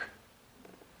master.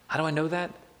 How do I know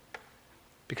that?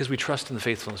 Because we trust in the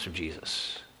faithfulness of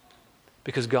Jesus.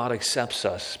 Because God accepts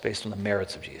us based on the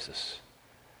merits of Jesus.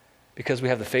 Because we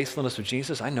have the faithfulness of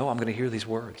Jesus, I know I'm going to hear these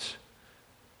words.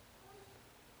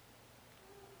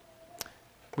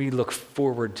 We look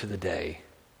forward to the day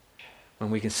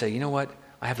when we can say, you know what?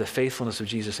 I have the faithfulness of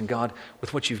Jesus, and God,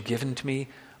 with what you've given to me,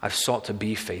 I've sought to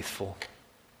be faithful.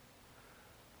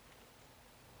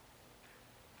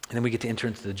 And then we get to enter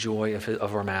into the joy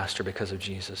of our Master because of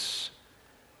Jesus.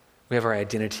 We have our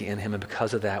identity in him, and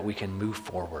because of that, we can move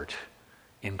forward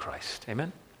in Christ.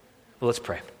 Amen? Well, let's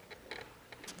pray.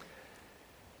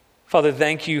 Father,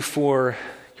 thank you for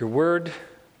your word.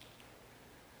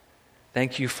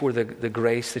 Thank you for the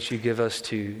grace that you give us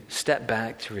to step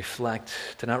back, to reflect,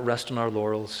 to not rest on our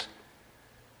laurels,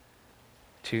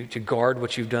 to guard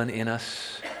what you've done in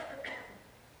us,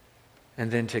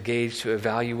 and then to gauge, to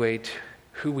evaluate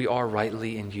who we are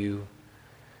rightly in you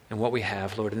and what we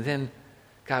have, Lord. And then,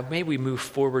 God, may we move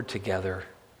forward together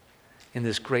in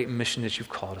this great mission that you've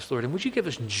called us, Lord. And would you give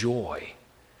us joy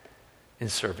in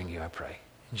serving you, I pray.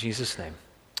 In Jesus' name,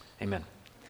 amen.